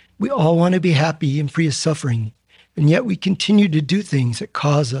 We all want to be happy and free of suffering, and yet we continue to do things that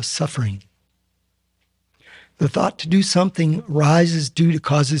cause us suffering. The thought to do something arises due to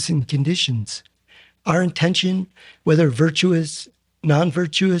causes and conditions. Our intention, whether virtuous,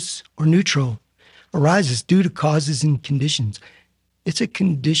 non-virtuous, or neutral, arises due to causes and conditions. It's a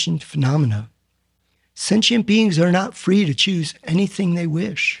conditioned phenomena. Sentient beings are not free to choose anything they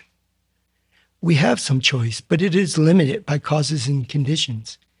wish. We have some choice, but it is limited by causes and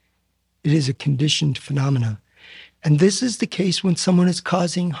conditions. It is a conditioned phenomena. And this is the case when someone is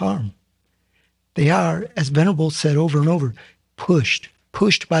causing harm. They are, as Venerable said over and over, pushed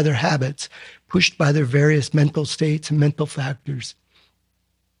by their habits, pushed by their various mental states and mental factors,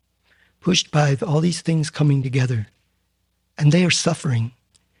 pushed by all these things coming together. And they are suffering.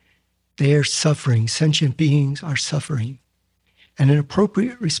 They are suffering. Sentient beings are suffering. And an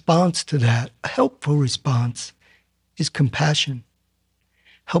appropriate response to that, a helpful response, is compassion.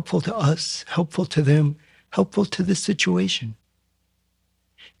 Helpful to us, helpful to them, helpful to the situation.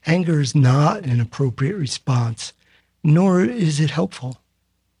 Anger is not an appropriate response, nor is it helpful.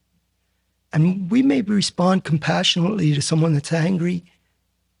 And we may respond compassionately to someone that's angry,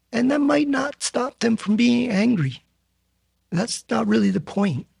 and that might not stop them from being angry. That's not really the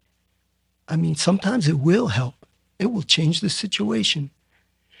point. I mean, sometimes it will help. It will change the situation.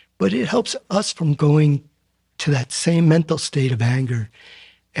 But it helps us from going to that same mental state of anger.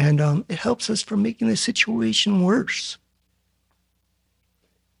 And it helps us from making the situation worse.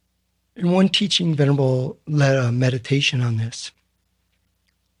 In one teaching, Venerable led a meditation on this,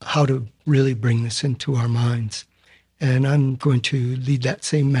 how to really bring this into our minds. And I'm going to lead that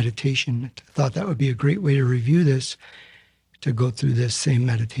same meditation. I thought that would be a great way to review this, to go through this same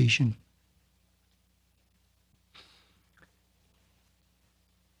meditation.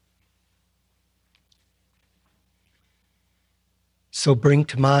 So bring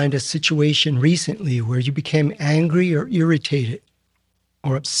to mind a situation recently where you became angry or irritated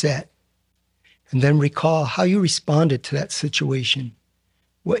or upset, and then recall how you responded to that situation,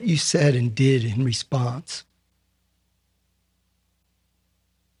 what you said and did in response.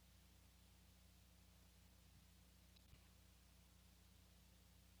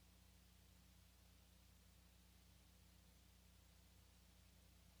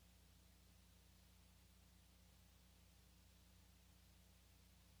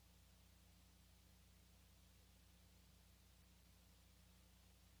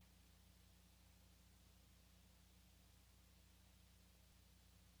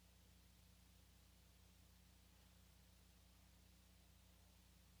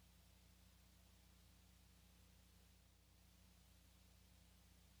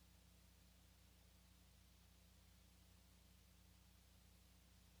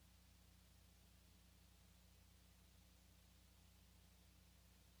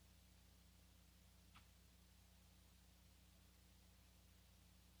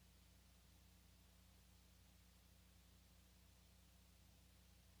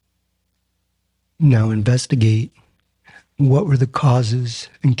 Now investigate what were the causes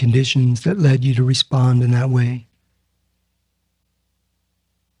and conditions that led you to respond in that way.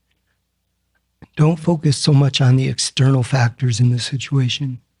 Don't focus so much on the external factors in the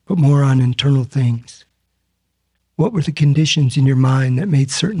situation, but more on internal things. What were the conditions in your mind that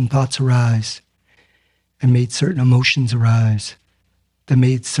made certain thoughts arise and made certain emotions arise, that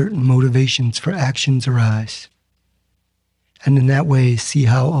made certain motivations for actions arise? And in that way, see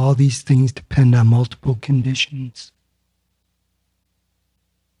how all these things depend on multiple conditions.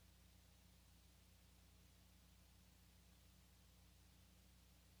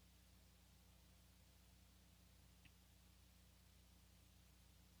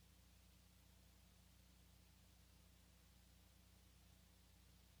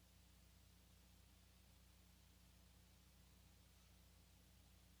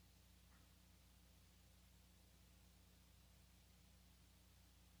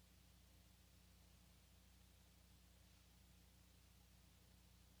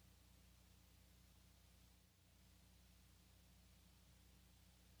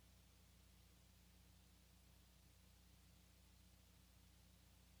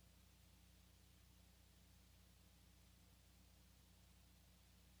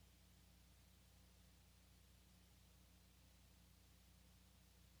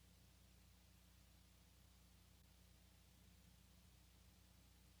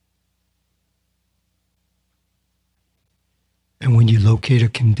 And when you locate a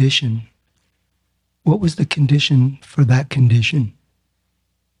condition, what was the condition for that condition?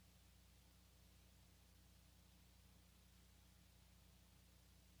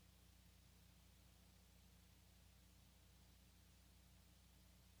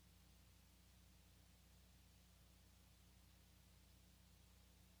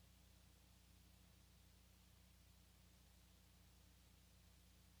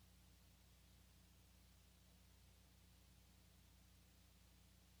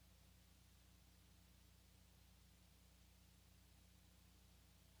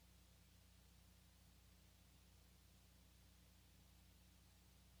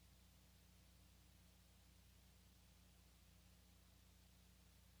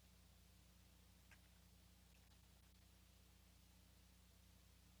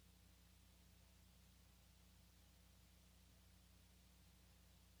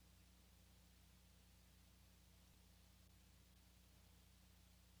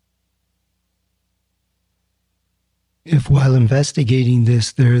 If while investigating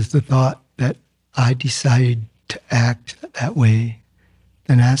this, there is the thought that I decided to act that way,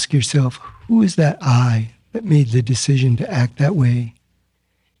 then ask yourself, who is that I that made the decision to act that way?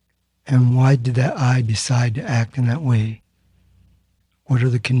 And why did that I decide to act in that way? What are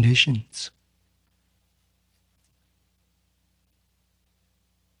the conditions?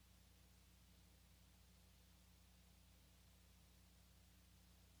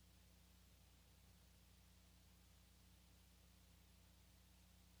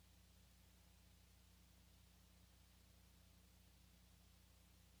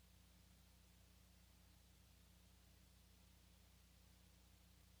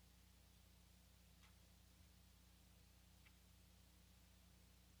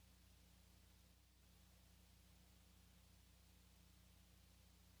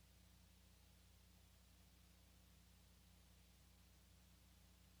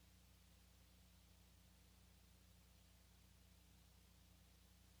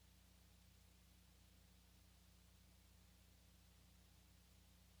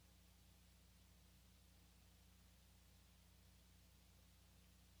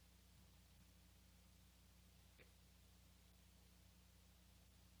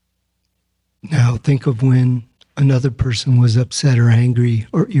 Now think of when another person was upset or angry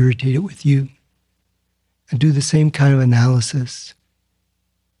or irritated with you, and do the same kind of analysis.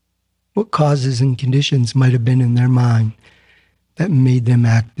 What causes and conditions might have been in their mind that made them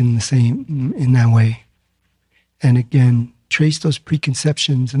act in that way? And again, trace those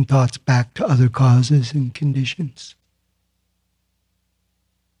preconceptions and thoughts back to other causes and conditions.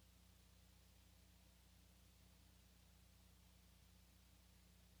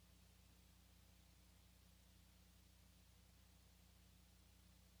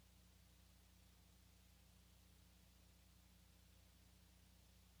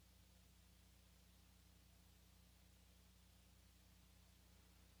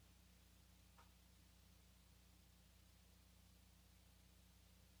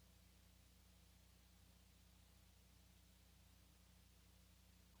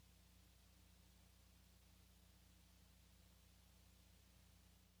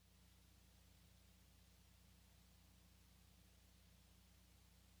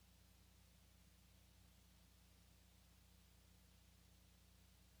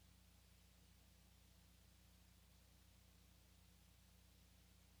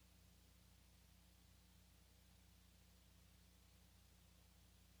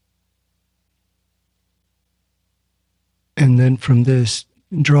 And then from this,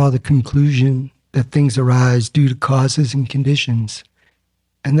 draw the conclusion that things arise due to causes and conditions,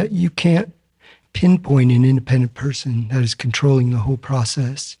 and that you can't pinpoint an independent person that is controlling the whole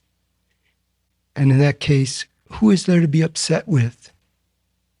process. And in that case, who is there to be upset with?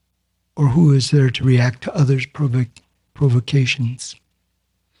 Or who is there to react to others' provocations?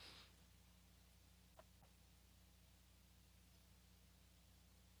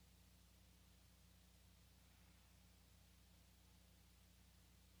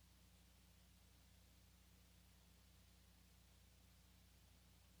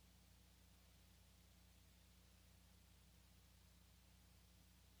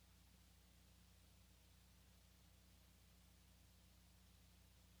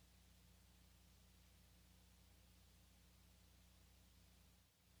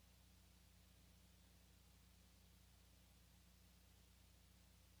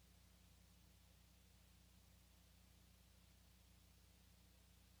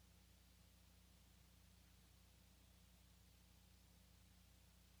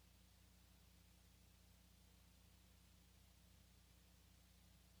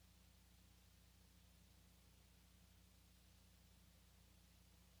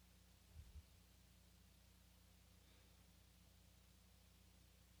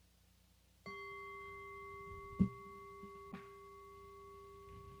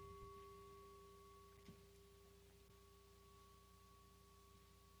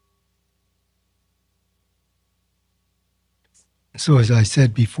 So as I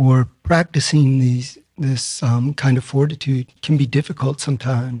said before, practicing this kind of fortitude can be difficult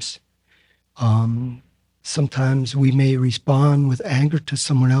sometimes. Sometimes we may respond with anger to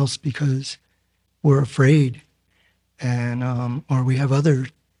someone else because we're afraid, and or we have other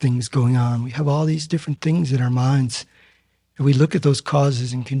things going on. We have all these different things in our minds, and we look at those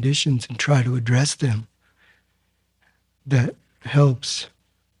causes and conditions and try to address them. That helps,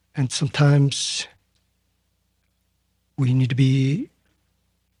 and sometimes we need to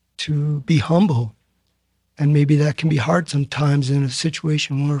be humble, and maybe that can be hard sometimes in a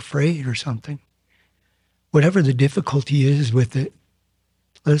situation when we're afraid or something. Whatever the difficulty is with it,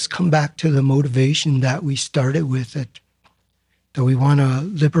 let us come back to the motivation that we started with, that we want to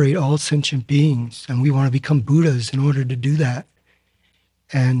liberate all sentient beings, and we want to become Buddhas in order to do that.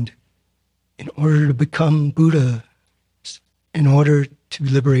 And in order to become Buddha, in order to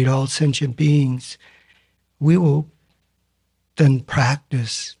liberate all sentient beings, we will then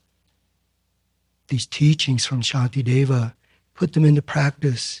practice these teachings from Shantideva, put them into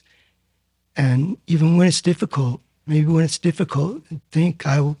practice. And even when it's difficult, maybe when it's difficult, think,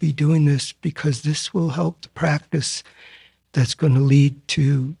 I will be doing this because this will help the practice that's going to lead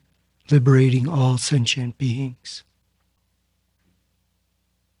to liberating all sentient beings.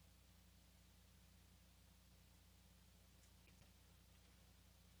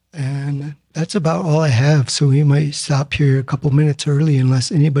 And that's about all I have. So we might stop here a couple minutes early unless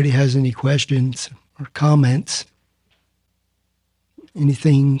anybody has any questions or comments.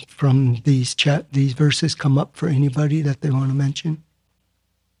 Anything from these verses come up for anybody that they want to mention?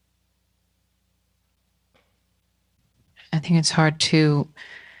 I think it's hard to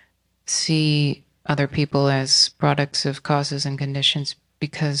see other people as products of causes and conditions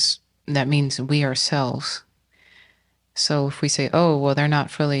because that means we ourselves. So if we say, oh, well, they're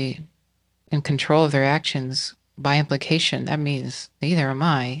not fully in control of their actions, by implication, that means neither am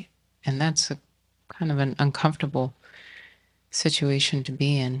I. And that's a kind of an uncomfortable situation to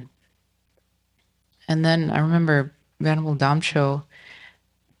be in. And then I remember Venerable Damcho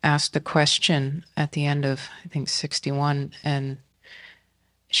asked a question at the end of, I think, 61, and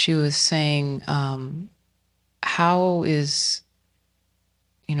she was saying, how is,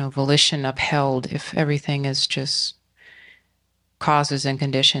 volition upheld if everything is just causes and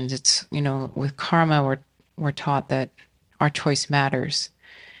conditions? It's, with karma, we're taught that our choice matters.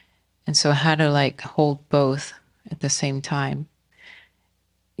 And so how to hold both at the same time.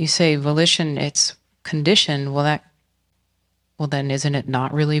 You say volition, it's condition. Well, then isn't it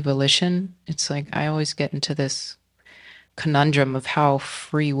not really volition? It's like I always get into this conundrum of how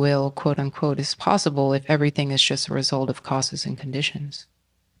free will, quote unquote, is possible if everything is just a result of causes and conditions.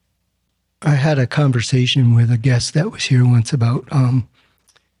 I had a conversation with a guest that was here once about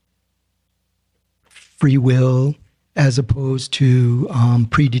free will as opposed to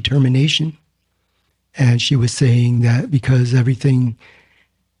predetermination. And she was saying that because everything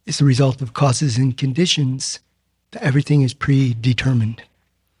is the result of causes and conditions, that everything is predetermined.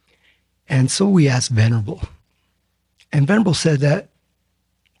 And so we asked Venerable. And Venerable said that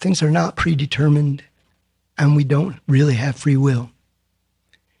things are not predetermined and we don't really have free will.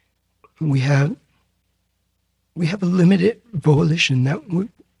 We have we have a limited volition that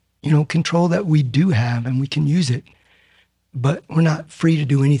control that we do have, and we can use it, but we're not free to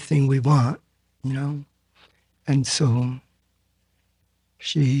do anything we want, And so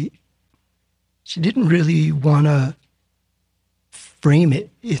she didn't really want to frame it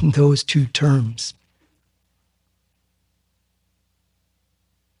in those two terms.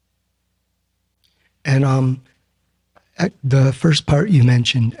 And the first part you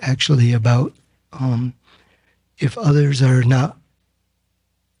mentioned, actually, about if others are not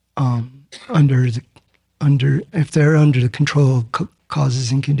if they're under the control of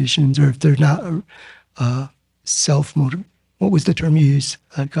causes and conditions, or if they're not self-motive, what was the term you used?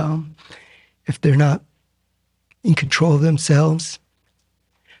 Like, if they're not in control of themselves,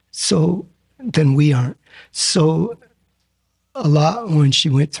 so then we aren't. So a lot, when she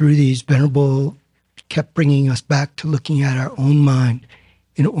went through these, Venerable kept bringing us back to looking at our own mind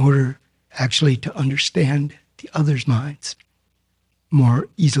in order actually to understand the other's minds more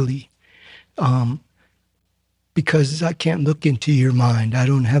easily. Because I can't look into your mind. I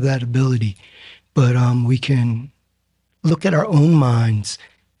don't have that ability. But we can look at our own minds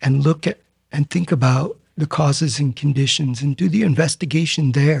and look at and think about the causes and conditions and do the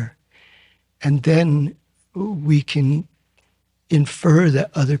investigation there. And then we can infer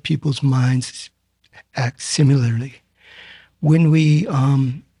that other people's minds act similarly. When we,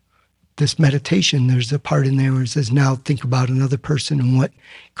 this meditation, there's a part in there where it says, now think about another person and what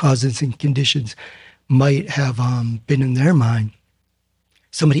causes and conditions might have been in their mind.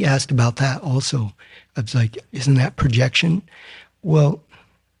 Somebody asked about that also. I was like, isn't that projection? Well,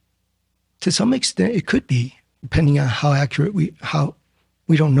 to some extent it could be, depending on how accurate we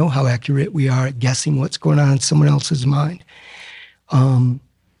don't know how accurate we are at guessing what's going on in someone else's mind.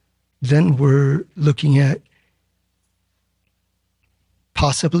 Then we're looking at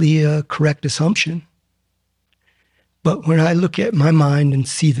possibly a correct assumption. But when I look at my mind and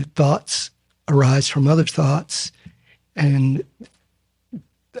see the thoughts arise from other thoughts, and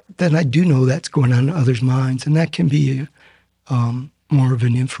then I do know that's going on in others' minds, and that can be more of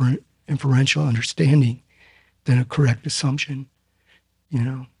an inferential understanding than a correct assumption,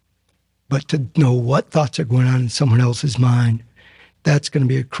 But to know what thoughts are going on in someone else's mind, that's going to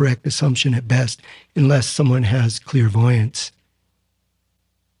be a correct assumption at best, unless someone has clairvoyance.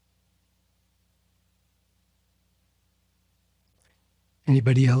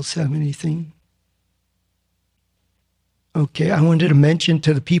 Anybody else have anything? Okay, I wanted to mention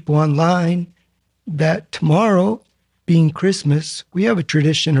to the people online that tomorrow, being Christmas, we have a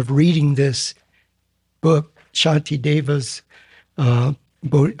tradition of reading this book, Shanti Deva's A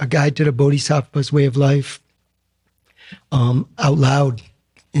Guide to the Bodhisattva's Way of Life, out loud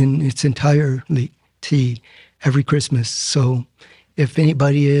in its entirety every Christmas. So if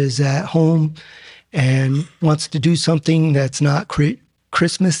anybody is at home and wants to do something that's not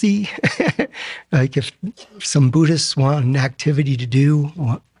Christmassy, like if some Buddhists want an activity to do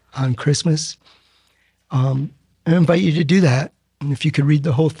on Christmas, I invite you to do that. And if you could read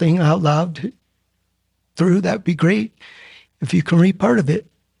the whole thing out loud through, that would be great. If you can read part of it,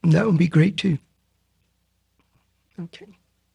 that would be great too. Okay.